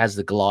because he has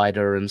the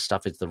glider and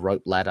stuff. It's the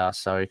rope ladder.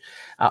 So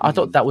I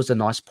thought that was a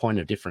nice point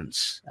of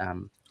difference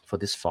for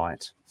this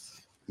fight.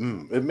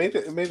 It made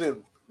it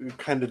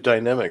kind of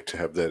dynamic to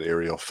have that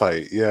aerial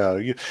fight.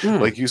 Yeah,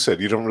 like you said,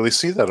 you don't really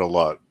see that a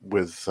lot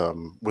with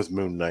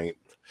Moon Knight,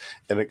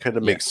 and it kind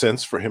of makes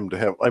sense for him to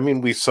have. I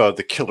mean, we saw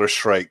the Killer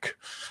Shrike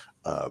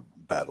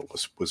battle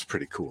was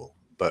pretty cool,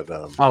 but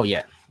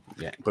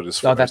but as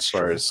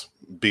far as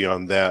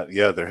beyond that,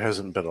 there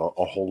hasn't been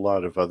a whole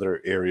lot of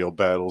other aerial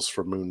battles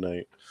for Moon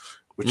Knight,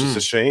 which is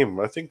a shame.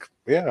 I think,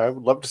 I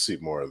would love to see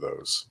more of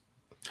those.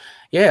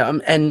 Yeah,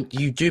 and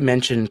you do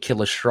mention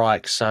Killer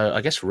Shrike, so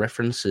I guess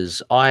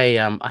references.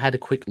 I had a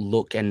quick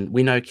look, and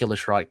we know Killer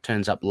Shrike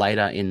turns up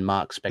later in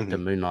Mark Spector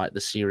Moon Knight,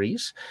 the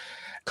series.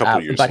 A couple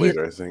of years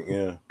later, I think,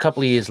 A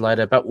couple of years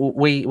later, but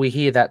we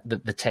hear that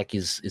the tech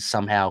is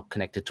somehow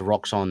connected to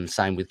Roxxon,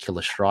 same with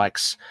Killer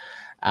Shrike's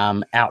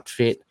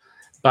outfit.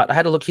 But I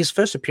had a look. His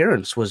first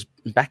appearance was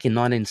back in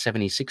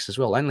 1976 as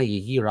well, only a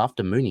year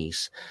after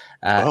Mooney's.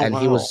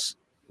 He was,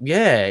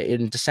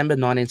 in December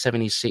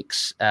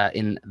 1976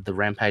 in the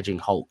Rampaging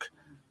Hulk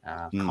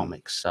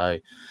comics. So,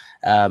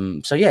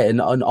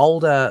 an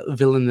older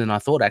villain than I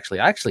thought, actually.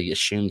 I actually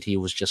assumed he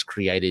was just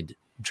created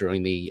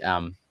during the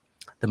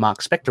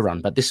Mark Spector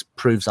run, but this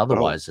proves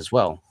otherwise as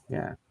well.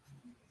 Yeah.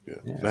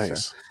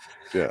 Nice.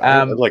 So,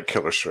 I like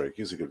Killer Shrike.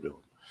 He's a good villain.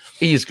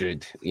 He is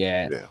good.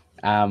 Yeah.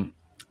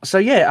 So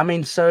I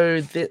mean,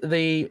 so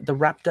the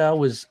Raptor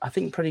was, I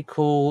think, pretty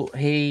cool.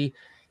 He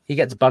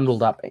gets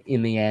bundled up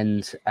in the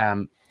end.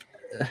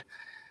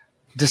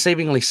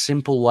 deceivingly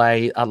simple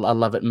way. I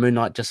love it. Moon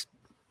Knight just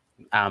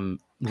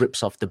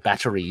rips off the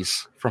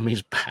batteries from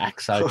his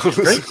back. So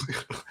very,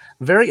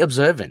 very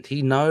observant.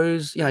 He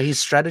knows,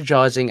 he's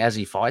strategizing as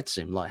he fights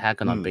him. Like, how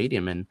can I beat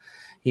him? And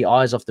he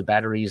eyes off the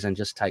batteries and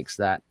just takes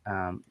that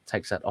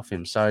off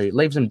him. So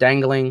leaves him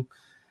dangling,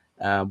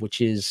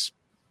 which is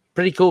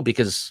pretty cool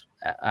because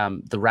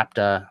the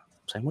Raptor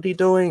saying, "What are you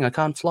doing? I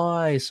can't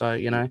fly." So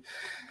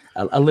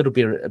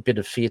a bit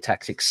of fear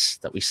tactics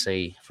that we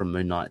see from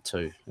Moon Knight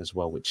too, as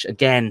well. Which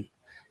again,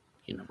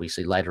 we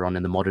see later on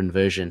in the modern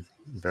version.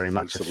 Very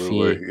much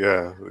absolutely, a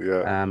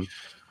fear.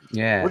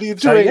 Yeah. What are you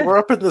doing? So, we're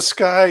up in the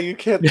sky. You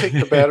can't take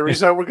the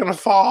batteries out. We're going to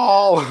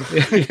fall.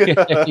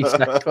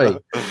 Exactly.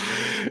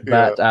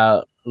 But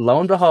lo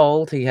and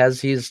behold, he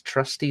has his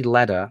trusty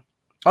ladder.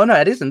 Oh no,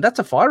 it isn't. That's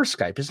a fire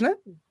escape, isn't it?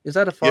 Is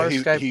that a fire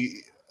escape?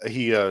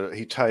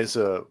 He ties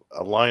a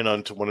line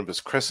onto one of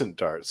his crescent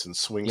darts and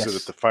swings it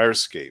at the fire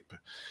escape.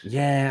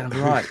 Yeah,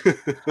 right.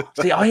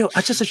 See, I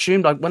just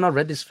assumed, like, when I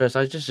read this first,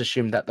 I just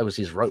assumed that was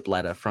his rope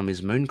ladder from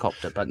his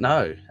mooncopter, but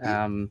no.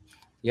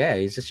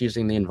 He's just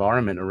using the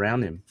environment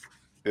around him.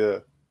 Yeah.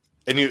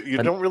 And you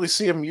don't really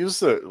see him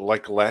use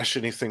lash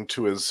anything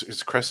to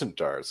his crescent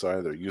darts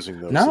either, using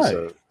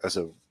those as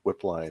a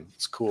whip line.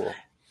 It's cool.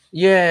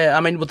 Yeah,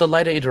 I mean, with the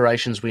later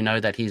iterations, we know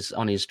that he's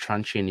on his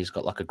truncheon. He's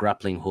got like a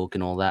grappling hook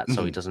and all that,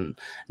 so he doesn't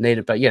need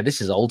it. But yeah, this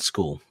is old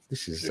school.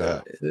 This is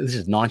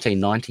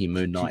 1990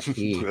 Moon Knight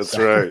here. That's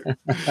right.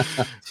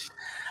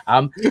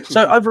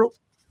 So overall,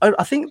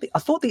 I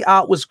thought the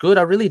art was good.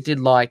 I really did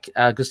like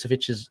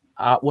Gustavich's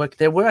artwork.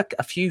 There were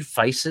a few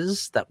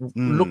faces that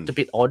looked a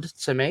bit odd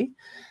to me,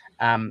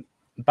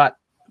 but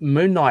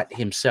Moon Knight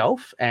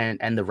himself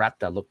and the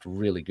Raptor looked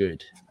really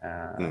good.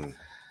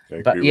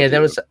 But yeah,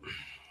 there was.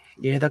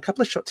 Yeah, there are a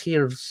couple of shots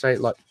here of, say,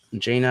 like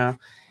Gina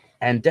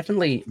and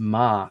definitely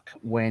Mark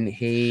when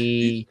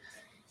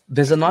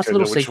there's a nice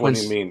little sequence.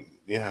 Which one you mean?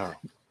 Yeah.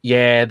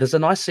 Yeah, there's a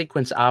nice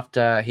sequence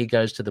after he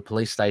goes to the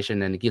police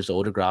station and he gives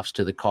autographs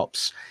to the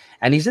cops.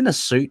 And he's in a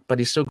suit, but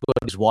he's still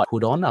got his white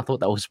hood on. I thought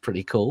that was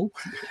pretty cool.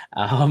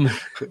 I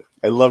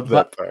loved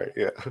that part,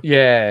 yeah.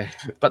 Yeah,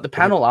 but the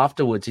panel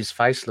afterwards, his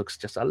face looks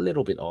just a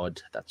little bit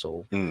odd, that's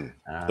all.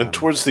 And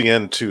towards the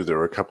end, too, there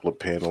were a couple of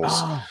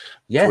panels.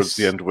 Towards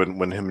the end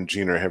when him and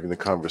Gina are having the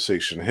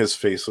conversation, his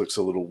face looks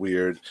a little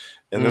weird.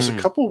 And there's a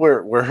couple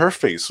where her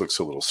face looks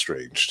a little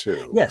strange,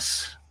 too.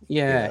 Yes,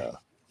 yeah.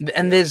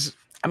 And there's,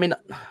 I mean,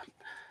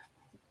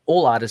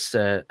 all artists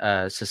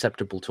are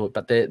susceptible to it,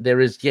 but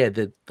there is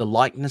the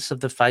likeness of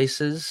the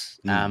faces,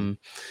 like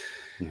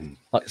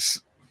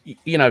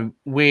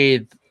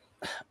with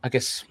I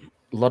guess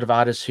a lot of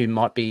artists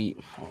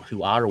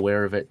who are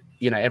aware of it.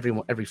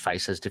 Every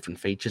face has different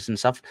features and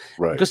stuff.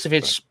 Right.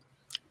 Gustovich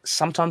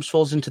sometimes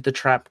falls into the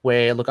trap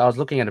where I was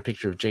looking at a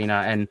picture of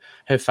Gina and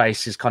her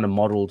face is kind of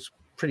modeled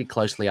pretty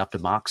closely after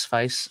Mark's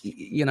face.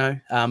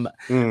 I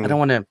don't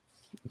want to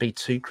be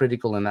too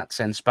critical in that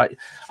sense, but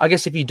I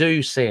guess if you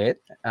do see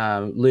it,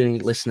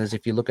 listeners,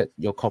 if you look at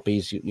your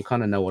copies, you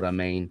kind of know what I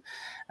mean.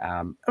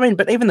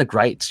 But even the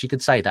greats, you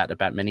could say that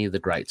about many of the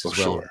greats as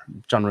well. Sure.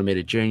 John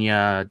Romita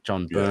Jr.,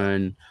 John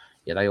Byrne,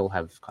 they all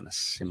have kind of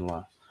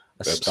similar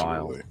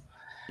style.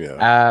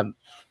 Yeah.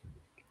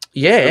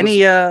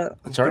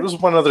 There was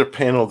one other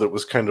panel that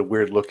was kind of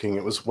weird looking.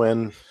 It was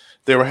when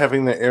they were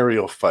having the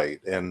aerial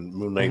fight and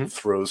Moon Knight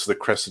throws the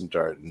crescent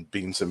dart and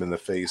beams him in the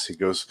face. He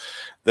goes,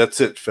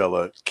 "That's it,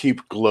 fella.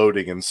 Keep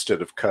gloating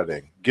instead of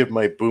cutting. Give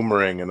my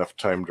boomerang enough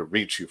time to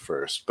reach you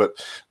first."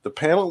 But the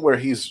panel where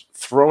he's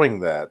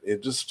throwing that,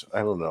 it just, I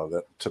don't know,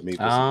 that to me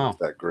doesn't look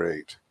that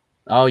great.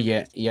 Oh,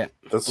 yeah.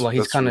 That's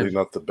kind really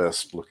not the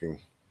best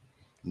looking.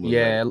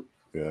 Yeah.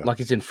 Like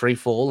he's in free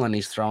fall and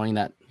he's throwing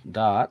that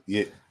dart.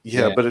 Yeah,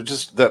 but it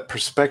just, that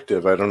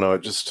perspective, I don't know,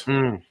 it just...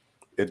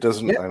 It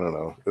doesn't, I don't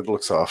know. It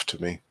looks off to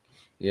me.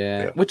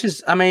 Yeah. Which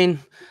is, I mean,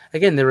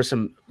 again, there are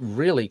some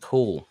really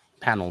cool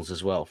panels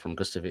as well from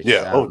Gustovich.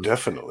 Yeah,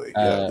 definitely.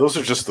 Those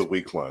are just the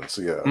weak ones.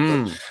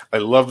 Yeah. I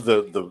love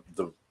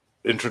the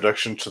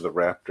introduction to the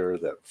Raptor,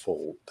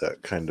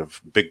 that kind of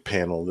big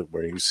panel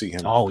where you see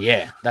him. Oh,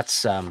 yeah.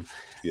 That's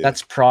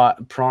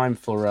prime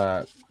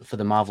for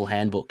the Marvel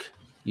Handbook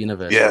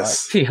universe.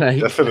 Yes, right?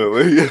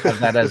 Definitely.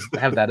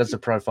 have that as a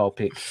profile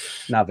pic.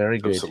 No, very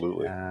good.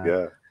 Absolutely.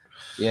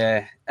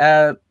 Yeah.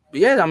 I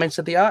mean,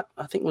 so the art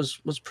I think was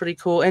pretty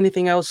cool.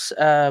 Anything else,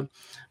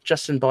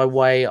 Justin, by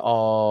way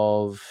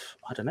of,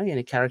 I don't know,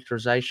 any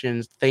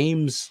characterizations,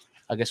 themes?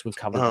 I guess we've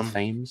covered the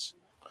themes.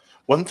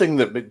 One thing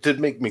that did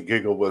make me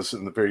giggle was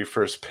in the very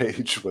first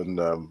page when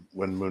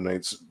Moon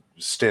Knight's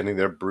standing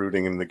there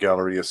brooding in the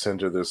Galleria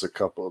Center. There's a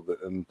couple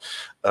and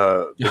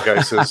the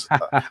guy says,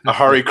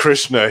 "Hare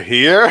Krishna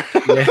here."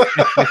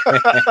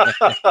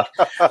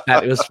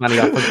 That was funny.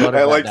 I forgot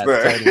about like that.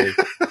 Totally.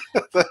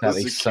 That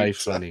is so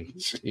funny.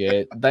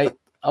 Yeah, they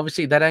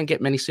don't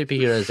get many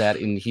superheroes out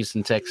in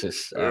Houston,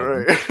 Texas.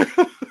 Right.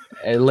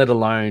 Let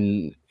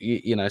alone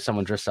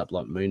someone dressed up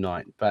like Moon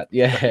Knight. But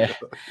yeah.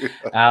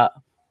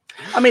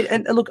 I mean,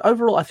 and look,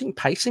 overall, I think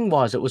pacing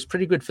wise, it was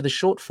pretty good for the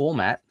short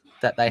format.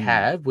 that they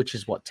have, which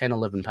is what 10,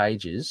 11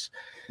 pages,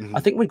 Mhm. I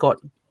think we got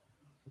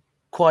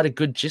quite a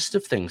good gist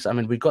of things. I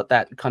mean, we got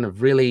that kind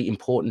of really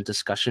important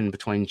discussion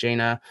between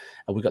Gina,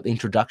 and we got the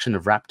introduction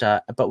of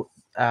Raptor, but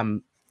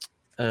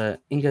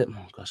Inga,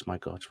 oh gosh, my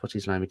gosh, what's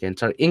his name again?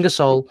 Sorry,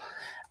 Ingersoll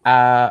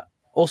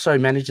also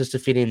manages to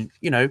fit in,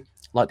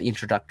 like the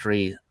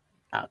introductory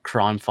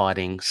crime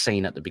fighting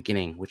scene at the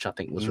beginning, which I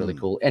think was really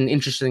cool. And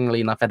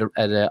interestingly enough, at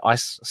a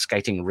ice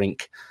skating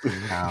rink.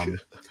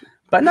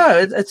 But no,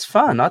 it's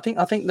fun. I think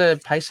the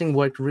pacing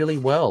worked really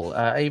well.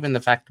 Even the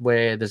fact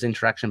where there's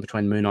interaction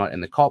between Moon Knight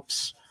and the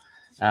cops.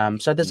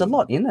 So there's a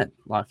lot in it,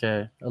 like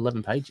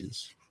 11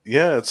 pages.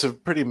 Yeah, it's a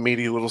pretty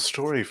meaty little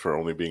story for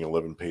only being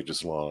 11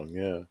 pages long.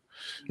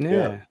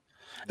 Yeah.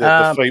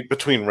 The fight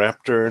between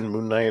Raptor and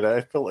Moon Knight,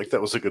 I felt like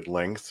that was a good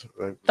length.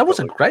 That was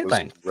a great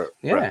length.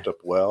 Wrapped up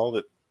well.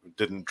 It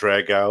didn't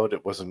drag out.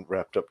 It wasn't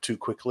wrapped up too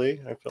quickly.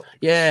 I felt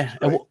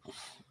like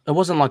it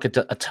wasn't like a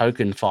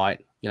token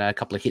fight, a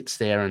couple of hits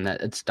there and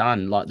that it's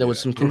done. Like there was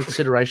some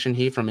consideration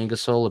here from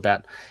Ingersoll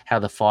about how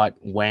the fight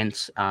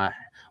went,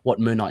 what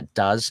Moon Knight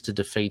does to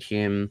defeat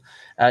him.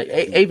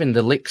 Even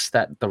the licks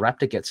that the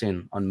Raptor gets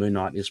in on Moon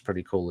Knight is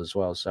pretty cool as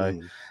well. So,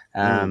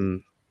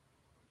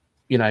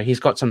 he's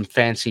got some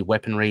fancy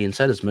weaponry, and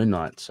so does Moon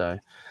Knight. So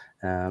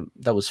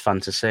that was fun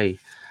to see.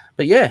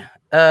 But yeah,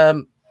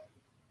 are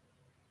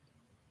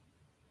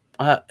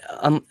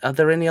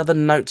there any other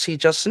notes here,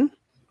 Justin?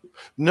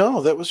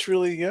 No, that was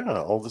really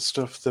all the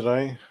stuff that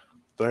I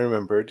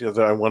remembered. Yeah,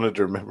 that I wanted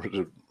to remember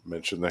to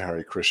mention the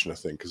Hare Krishna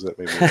thing because that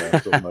made me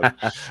laugh so much.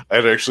 I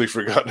had actually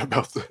forgotten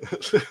about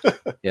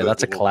that. Yeah,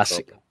 that's a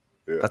classic.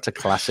 Yeah. That's a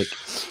classic.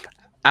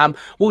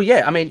 Well,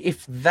 yeah. I mean,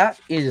 if that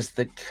is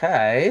the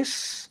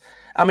case,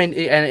 I mean,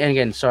 and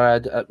again,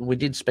 sorry, we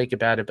did speak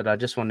about it, but I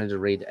just wanted to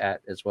read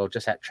at as well,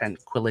 just at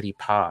Tranquility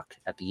Park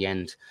at the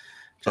end,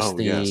 just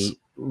the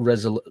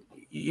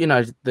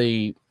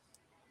the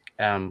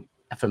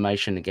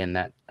affirmation again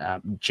that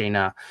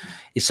Gina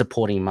is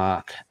supporting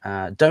Mark.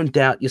 Don't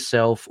doubt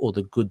yourself or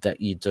the good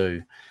that you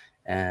do.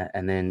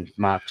 And then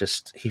Mark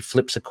he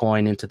flips a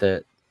coin into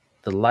the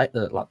lake,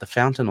 like the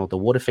fountain or the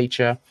water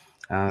feature.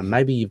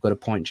 Maybe you've got a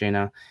point,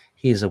 Gina.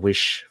 Here's a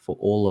wish for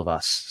all of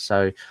us.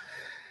 So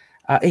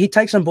he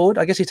takes on board.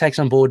 I guess he takes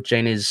on board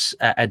Gina's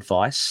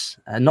advice.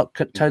 Not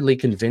totally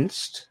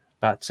convinced,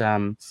 but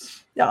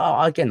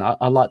again,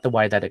 I like the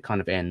way that it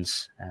kind of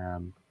ends.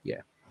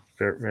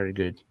 Very, very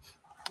good.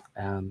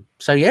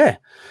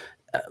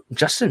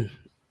 Justin,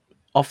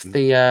 off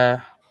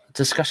the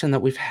discussion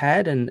that we've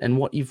had and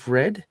what you've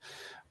read,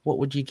 what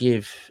would you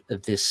give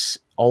this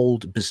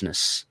old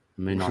business,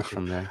 Moon Knight,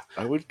 from there?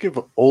 I would give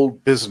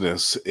Old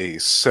Business a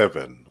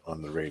 7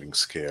 on the rating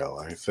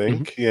scale, I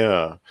think.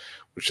 Yeah,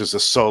 which is a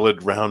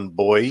solid round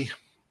boy.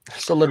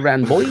 Solid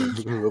round boy.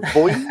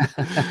 Boy.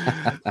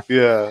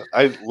 Yeah,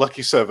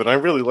 lucky 7. I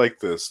really like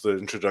this. The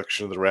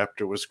introduction of the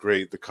Raptor was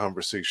great. The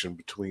conversation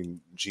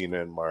between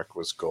Gina and Mark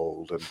was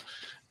gold,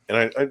 and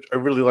I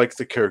really like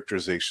the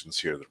characterizations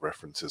here, the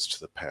references to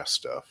the past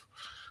stuff.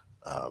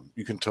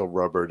 You can tell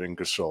Robert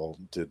Ingersoll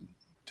did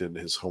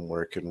his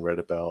homework and read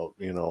about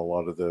a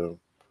lot of the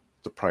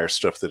prior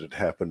stuff that had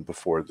happened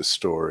before the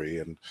story,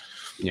 and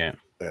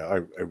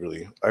I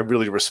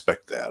really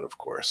respect that, of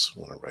course,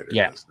 when a writer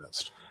does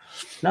that.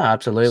 No,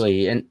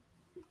 absolutely. And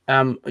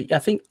I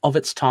think of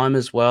its time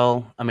as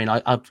well. I mean,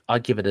 I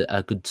give it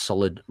a good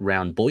solid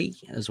round boy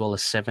as well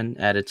as 7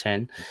 out of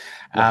 10.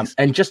 Yes.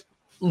 And just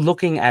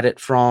looking at it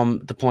from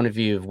the point of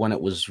view of when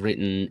it was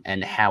written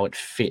and how it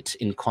fit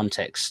in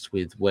context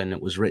with when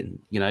it was written,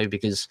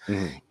 because,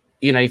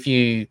 if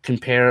you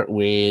compare it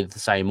with,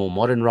 say, more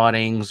modern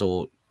writings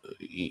or,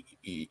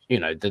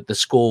 the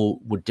score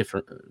would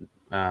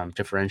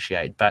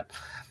differentiate. But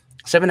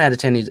 7 out of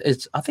 10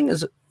 is I think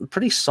is a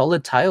pretty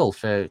solid tale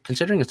for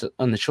considering it's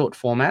on the short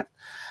format,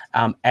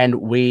 and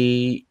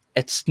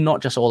it's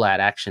not just all out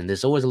action.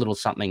 There's always a little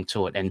something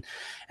to it,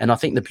 and I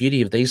think the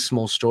beauty of these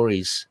small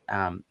stories,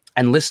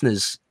 and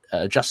listeners,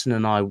 Justin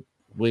and I,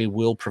 we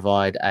will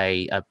provide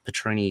a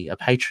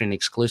Patreon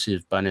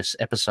exclusive bonus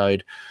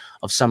episode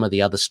of some of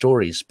the other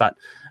stories, but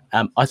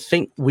I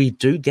think we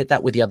do get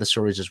that with the other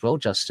stories as well,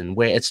 Justin,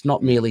 where it's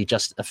not merely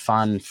just a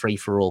fun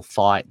free-for-all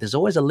fight. There's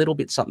always a little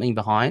bit something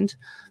behind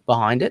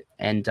it,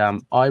 and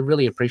I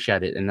really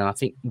appreciate it. And I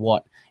think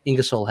what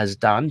Ingersoll has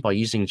done by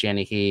using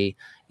Jenna here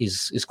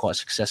is quite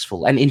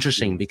successful and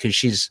interesting because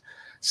she's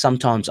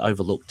sometimes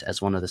overlooked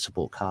as one of the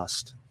support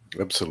cast.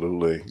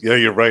 Absolutely. Yeah,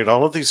 you're right.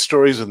 All of these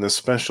stories in this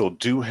special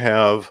do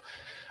have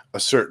a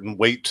certain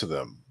weight to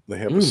them. They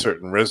have a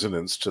certain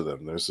resonance to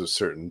them. There's a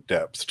certain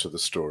depth to the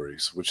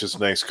stories, which is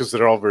nice because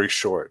they're all very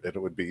short, and it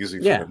would be easy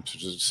for them to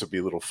just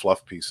be little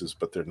fluff pieces,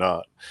 but they're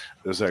not.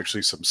 There's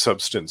actually some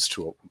substance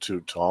to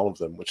all of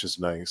them, which is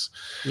nice.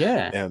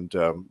 Yeah, and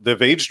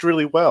they've aged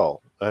really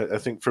well. I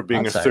think for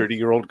being a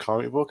 30-year-old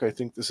comic book, I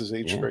think this has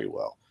aged very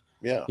well.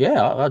 Yeah,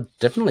 I'd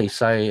definitely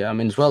say. I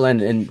mean, as well,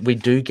 and we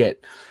do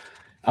get.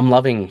 I'm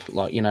loving,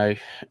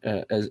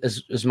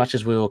 as much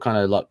as we were kind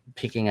of like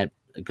picking at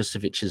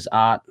Gustavich's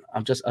art.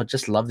 I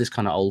just love this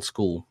kind of old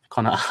school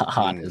kind of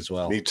art as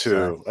well. Me too.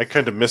 So, I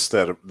kind of miss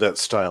that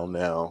style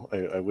now.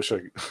 I wish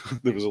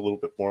there was a little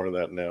bit more of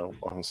that now.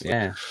 Honestly,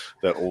 yeah,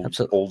 that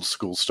old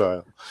school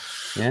style.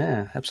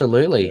 Yeah,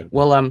 absolutely. Yeah.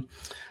 Well,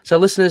 so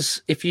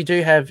listeners, if you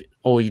do have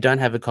or you don't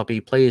have a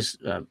copy, please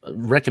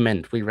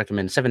we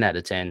recommend 7 out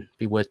of 10.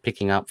 Be worth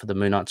picking up for the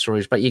Moon Knight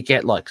stories. But you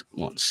get like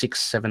 6,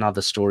 7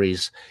 other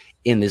stories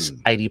in this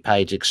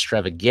 80-page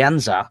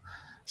extravaganza.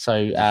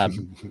 So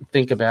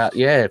think about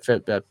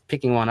for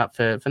picking one up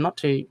for not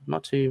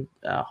too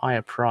high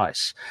a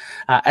price.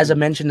 As I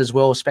mentioned as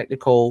well,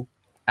 Spectacle.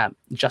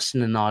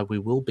 Justin and I, we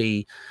will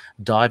be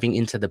diving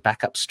into the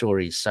backup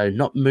stories. So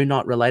not Moon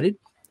Knight related,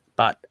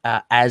 but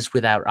as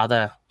with our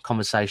other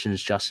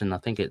conversations, Justin, I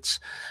think it's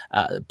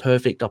a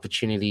perfect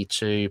opportunity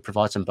to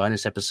provide some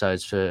bonus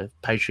episodes for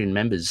Patreon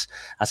members.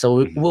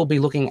 So we'll be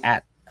looking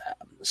at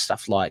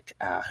stuff like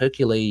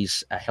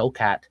Hercules,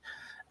 Hellcat.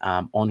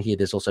 On here,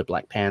 there's also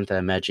Black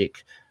Panther,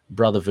 Magic,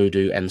 Brother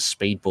Voodoo, and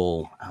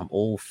Speedball.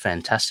 All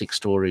fantastic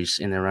stories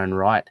in their own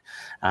right.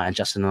 And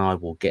Justin and I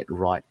will get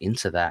right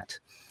into that.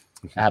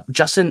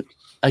 Justin,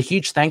 a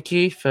huge thank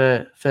you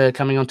for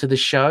coming onto the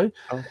show.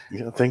 Oh,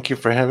 yeah, thank you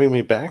for having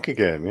me back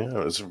again. Yeah,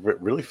 it was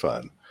really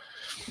fun.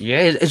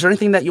 Yeah, is there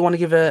anything that you want to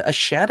give a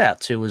shout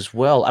out to as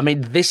well? I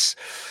mean,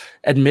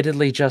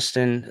 admittedly,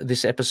 Justin,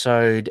 this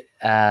episode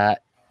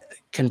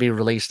can be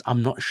released.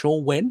 I'm not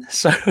sure when.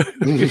 So,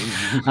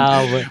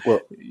 well,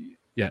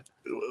 yeah.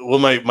 Well,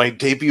 my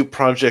debut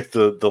project,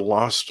 the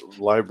Lost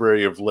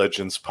Library of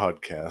Legends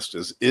podcast,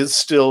 is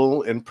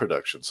still in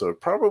production, so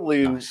it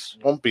probably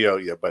won't be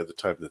out yet by the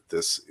time that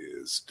this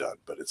is done.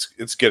 But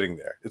it's getting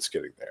there. It's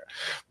getting there.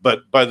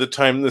 But by the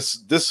time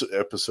this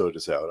episode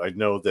is out, I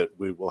know that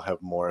we will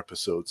have more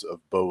episodes of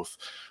both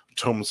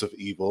Tomes of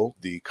Evil,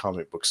 the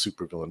comic book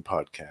supervillain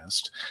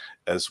podcast,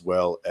 as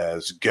well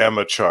as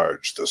Gamma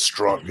Charge, the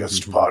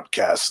strongest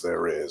podcast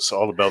there is,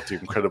 all about the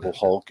Incredible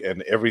Hulk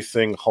and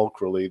everything Hulk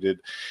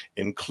related,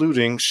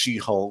 including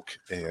She-Hulk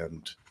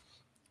and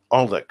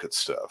all that good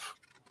stuff.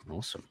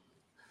 Awesome.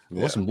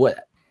 Yeah. Awesome.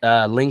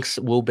 Links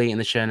will be in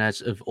the show notes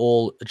of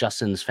all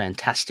Justin's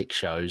fantastic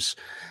shows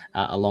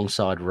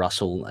alongside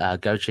Russell.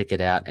 Go check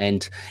it out.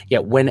 And yeah,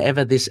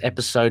 whenever this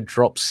episode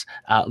drops,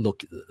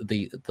 look,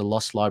 the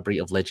Lost Library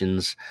of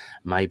Legends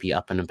may be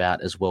up and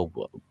about as well.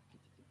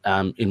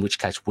 In which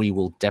case we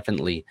will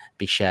definitely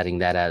be shouting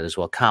that out as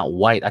well. Can't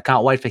wait. I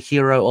can't wait for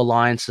Hero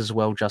Alliance as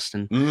well,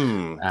 Justin.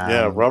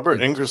 Yeah,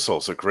 Robert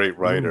Ingersoll's a great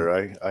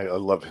writer. I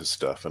love his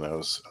stuff, and I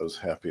was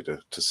happy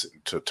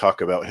to talk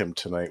about him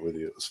tonight with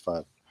you. It was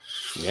fun.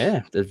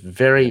 Yeah, a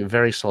very,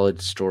 very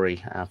solid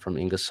story from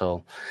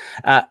Ingersoll.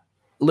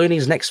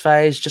 Looney's next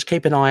phase, just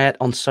keep an eye out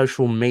on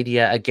social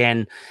media.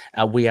 Again,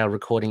 we are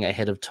recording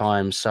ahead of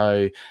time,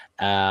 so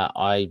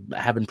I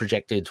haven't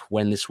projected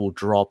when this will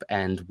drop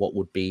and what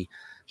would be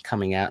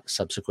coming out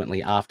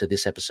subsequently after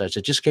this episode.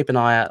 So just keep an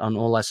eye out on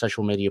all our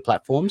social media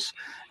platforms,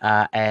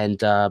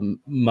 and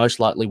most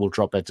likely we'll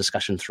drop a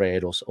discussion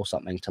thread or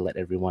something to let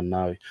everyone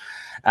know.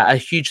 A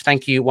huge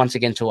thank you once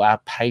again to our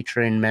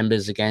Patreon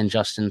members. Again,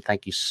 Justin,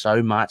 thank you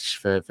so much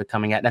for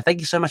coming out. Now, thank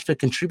you so much for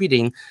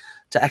contributing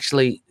to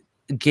actually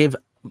give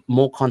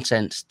more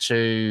content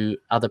to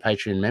other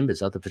Patreon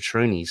members, other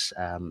patroonies.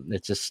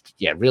 It's just,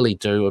 really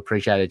do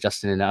appreciate it,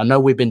 Justin. And I know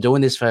we've been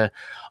doing this for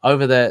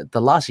over the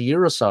last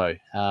year or so.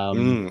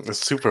 It's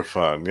super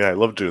fun. Yeah, I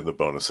love doing the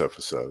bonus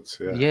episodes.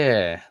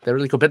 Yeah, they're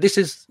really cool. But this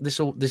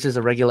is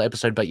a regular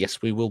episode. But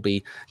yes, we will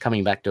be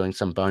coming back doing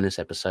some bonus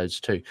episodes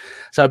too.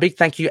 So a big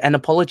thank you and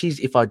apologies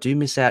if I do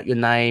miss out your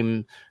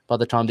name by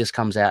the time this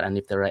comes out, and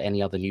if there are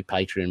any other new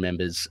Patreon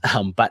members.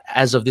 But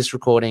as of this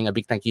recording, a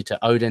big thank you to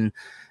Odin,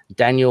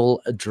 Daniel,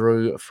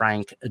 Drew,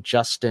 Frank,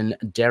 Justin,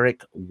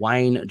 Derek,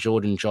 Wayne,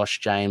 Jordan, Josh,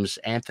 James,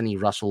 Anthony,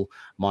 Russell,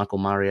 Michael,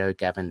 Mario,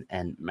 Gavin,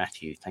 and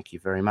Matthew. Thank you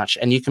very much.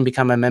 And you can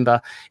become a member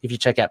if you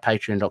check out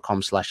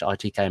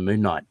patreon.com/ITK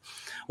Moon Knight.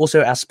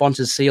 Also, our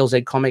sponsors,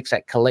 CLZ Comics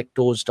at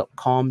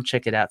collectors.com.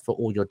 Check it out for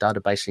all your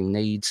databasing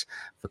needs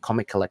for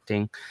comic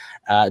collecting.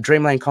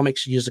 Dreamland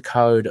Comics, use the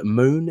code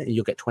MOON.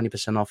 You'll get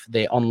 20% off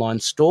their online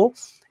store.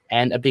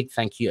 And a big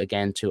thank you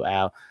again to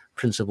our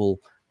principal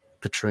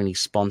Patrooni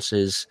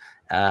sponsors,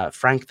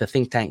 Frank, the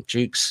Think Tank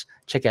Dukes.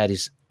 Check out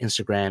his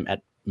Instagram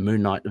at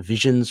Moon Knight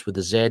Visions with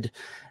a Z.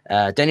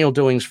 Daniel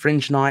Doing's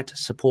Fringe Knight.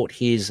 Support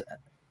his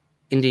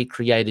indie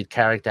created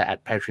character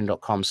at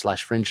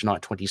patreon.com/Fringe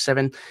Knight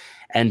 27.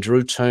 And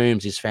Drew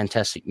Toombs, his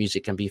fantastic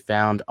music can be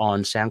found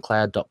on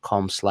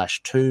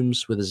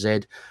soundcloud.com/Toombs with a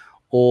Z,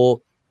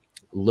 or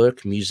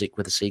lurkmusic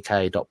with a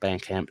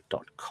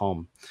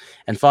ck.bandcamp.com.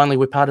 And finally,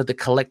 we're part of the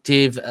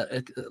collective,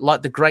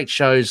 like the great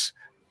shows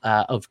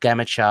of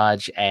Gamma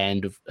Charge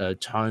and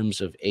Tomes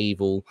of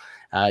Evil.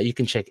 You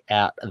can check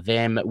out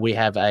them. We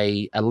have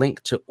a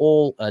link to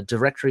a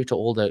directory to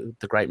all the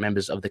great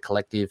members of the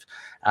collective.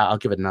 I'll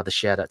give it another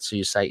shout out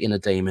to, say, Inner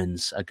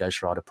Demons, a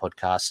Ghost Rider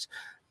podcast.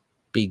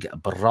 Big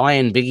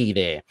Brian Biggie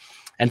there.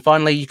 And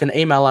finally, you can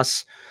email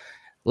us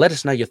let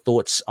us know your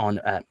thoughts on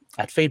at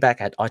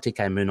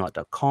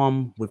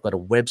feedback@itkmoonnight.com. We've got a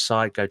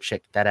website. Go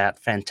check that out.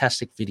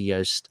 Fantastic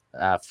videos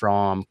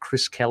from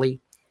Chris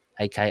Kelly,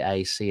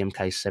 aka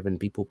CMK7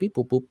 Beep Boop Beep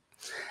Boop Boop.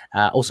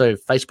 Also,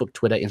 Facebook,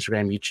 Twitter,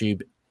 Instagram,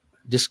 YouTube,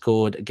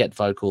 Discord, Get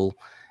Vocal,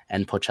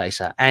 and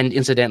Podchaser. And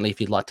incidentally,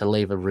 if you'd like to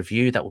leave a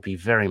review, that would be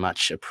very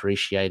much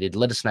appreciated.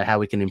 Let us know how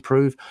we can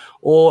improve,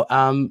 or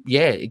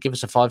give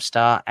us a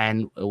 5-star,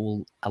 and it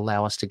will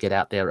allow us to get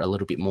out there a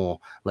little bit more,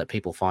 let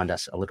people find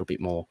us a little bit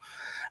more.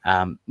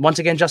 Once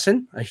again,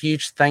 Justin, a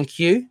huge thank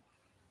you.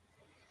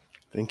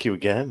 Thank you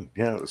again.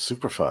 Yeah, it was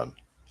super fun.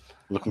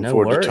 Looking No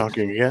forward worries. to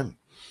talking again.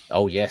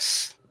 Oh,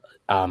 yes.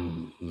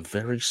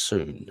 Very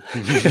soon.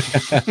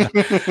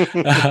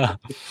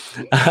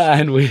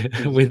 And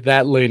with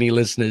that, loony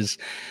listeners,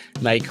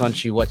 may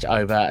Khonshu watch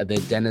over the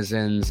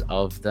denizens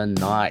of the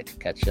night.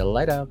 Catch you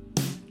later.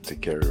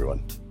 Take care,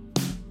 everyone.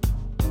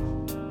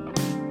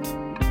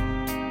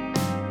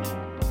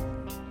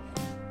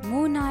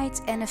 Moon Knight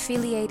and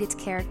affiliated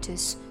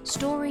characters,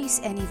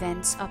 stories and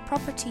events are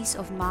properties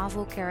of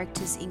Marvel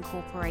Characters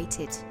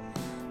Incorporated.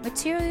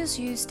 Materials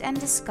used and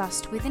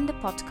discussed within the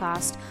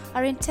podcast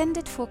are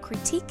intended for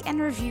critique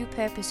and review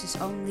purposes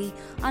only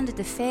under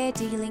the fair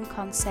dealing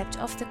concept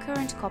of the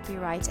current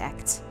Copyright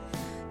Act.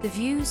 The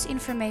views,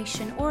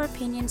 information, or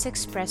opinions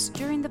expressed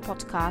during the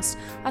podcast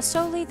are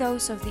solely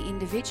those of the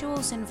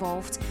individuals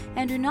involved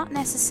and do not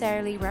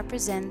necessarily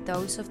represent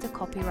those of the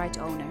copyright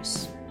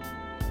owners.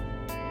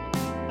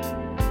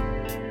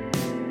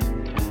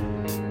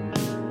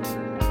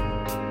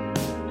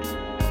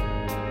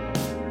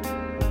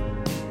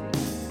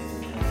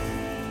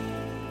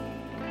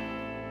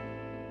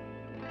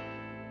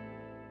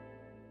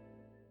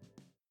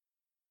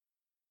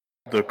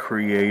 The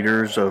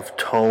creators of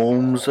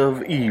Tomes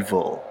of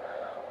Evil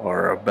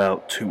are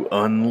about to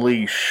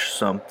unleash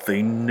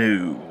something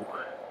new.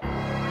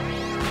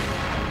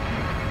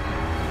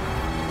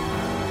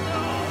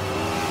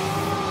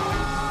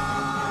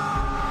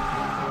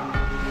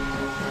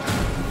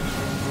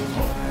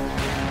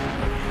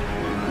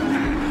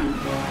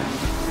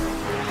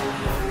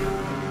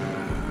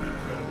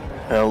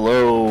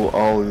 Hello,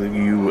 all of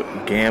you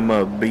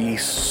gamma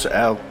beasts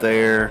out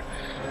there.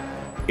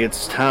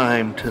 It's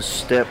time to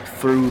step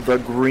through the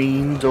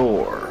green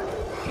door.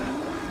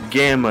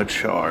 Gamma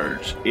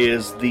Charge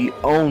is the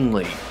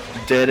only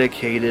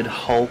dedicated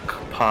Hulk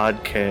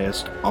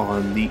podcast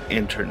on the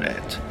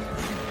internet,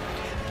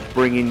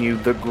 bringing you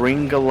the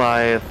Green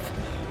Goliath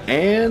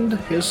and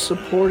his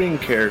supporting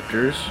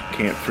characters,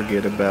 can't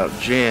forget about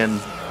Jen,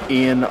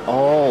 in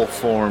all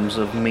forms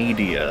of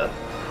media,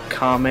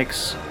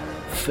 comics,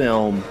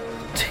 film,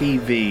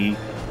 TV,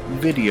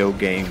 video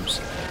games,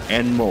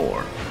 and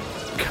more.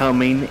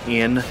 Coming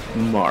in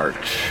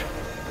March.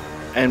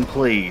 And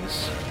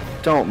please,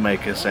 don't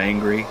make us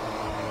angry.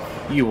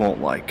 You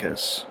won't like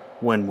us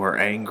when we're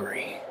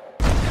angry.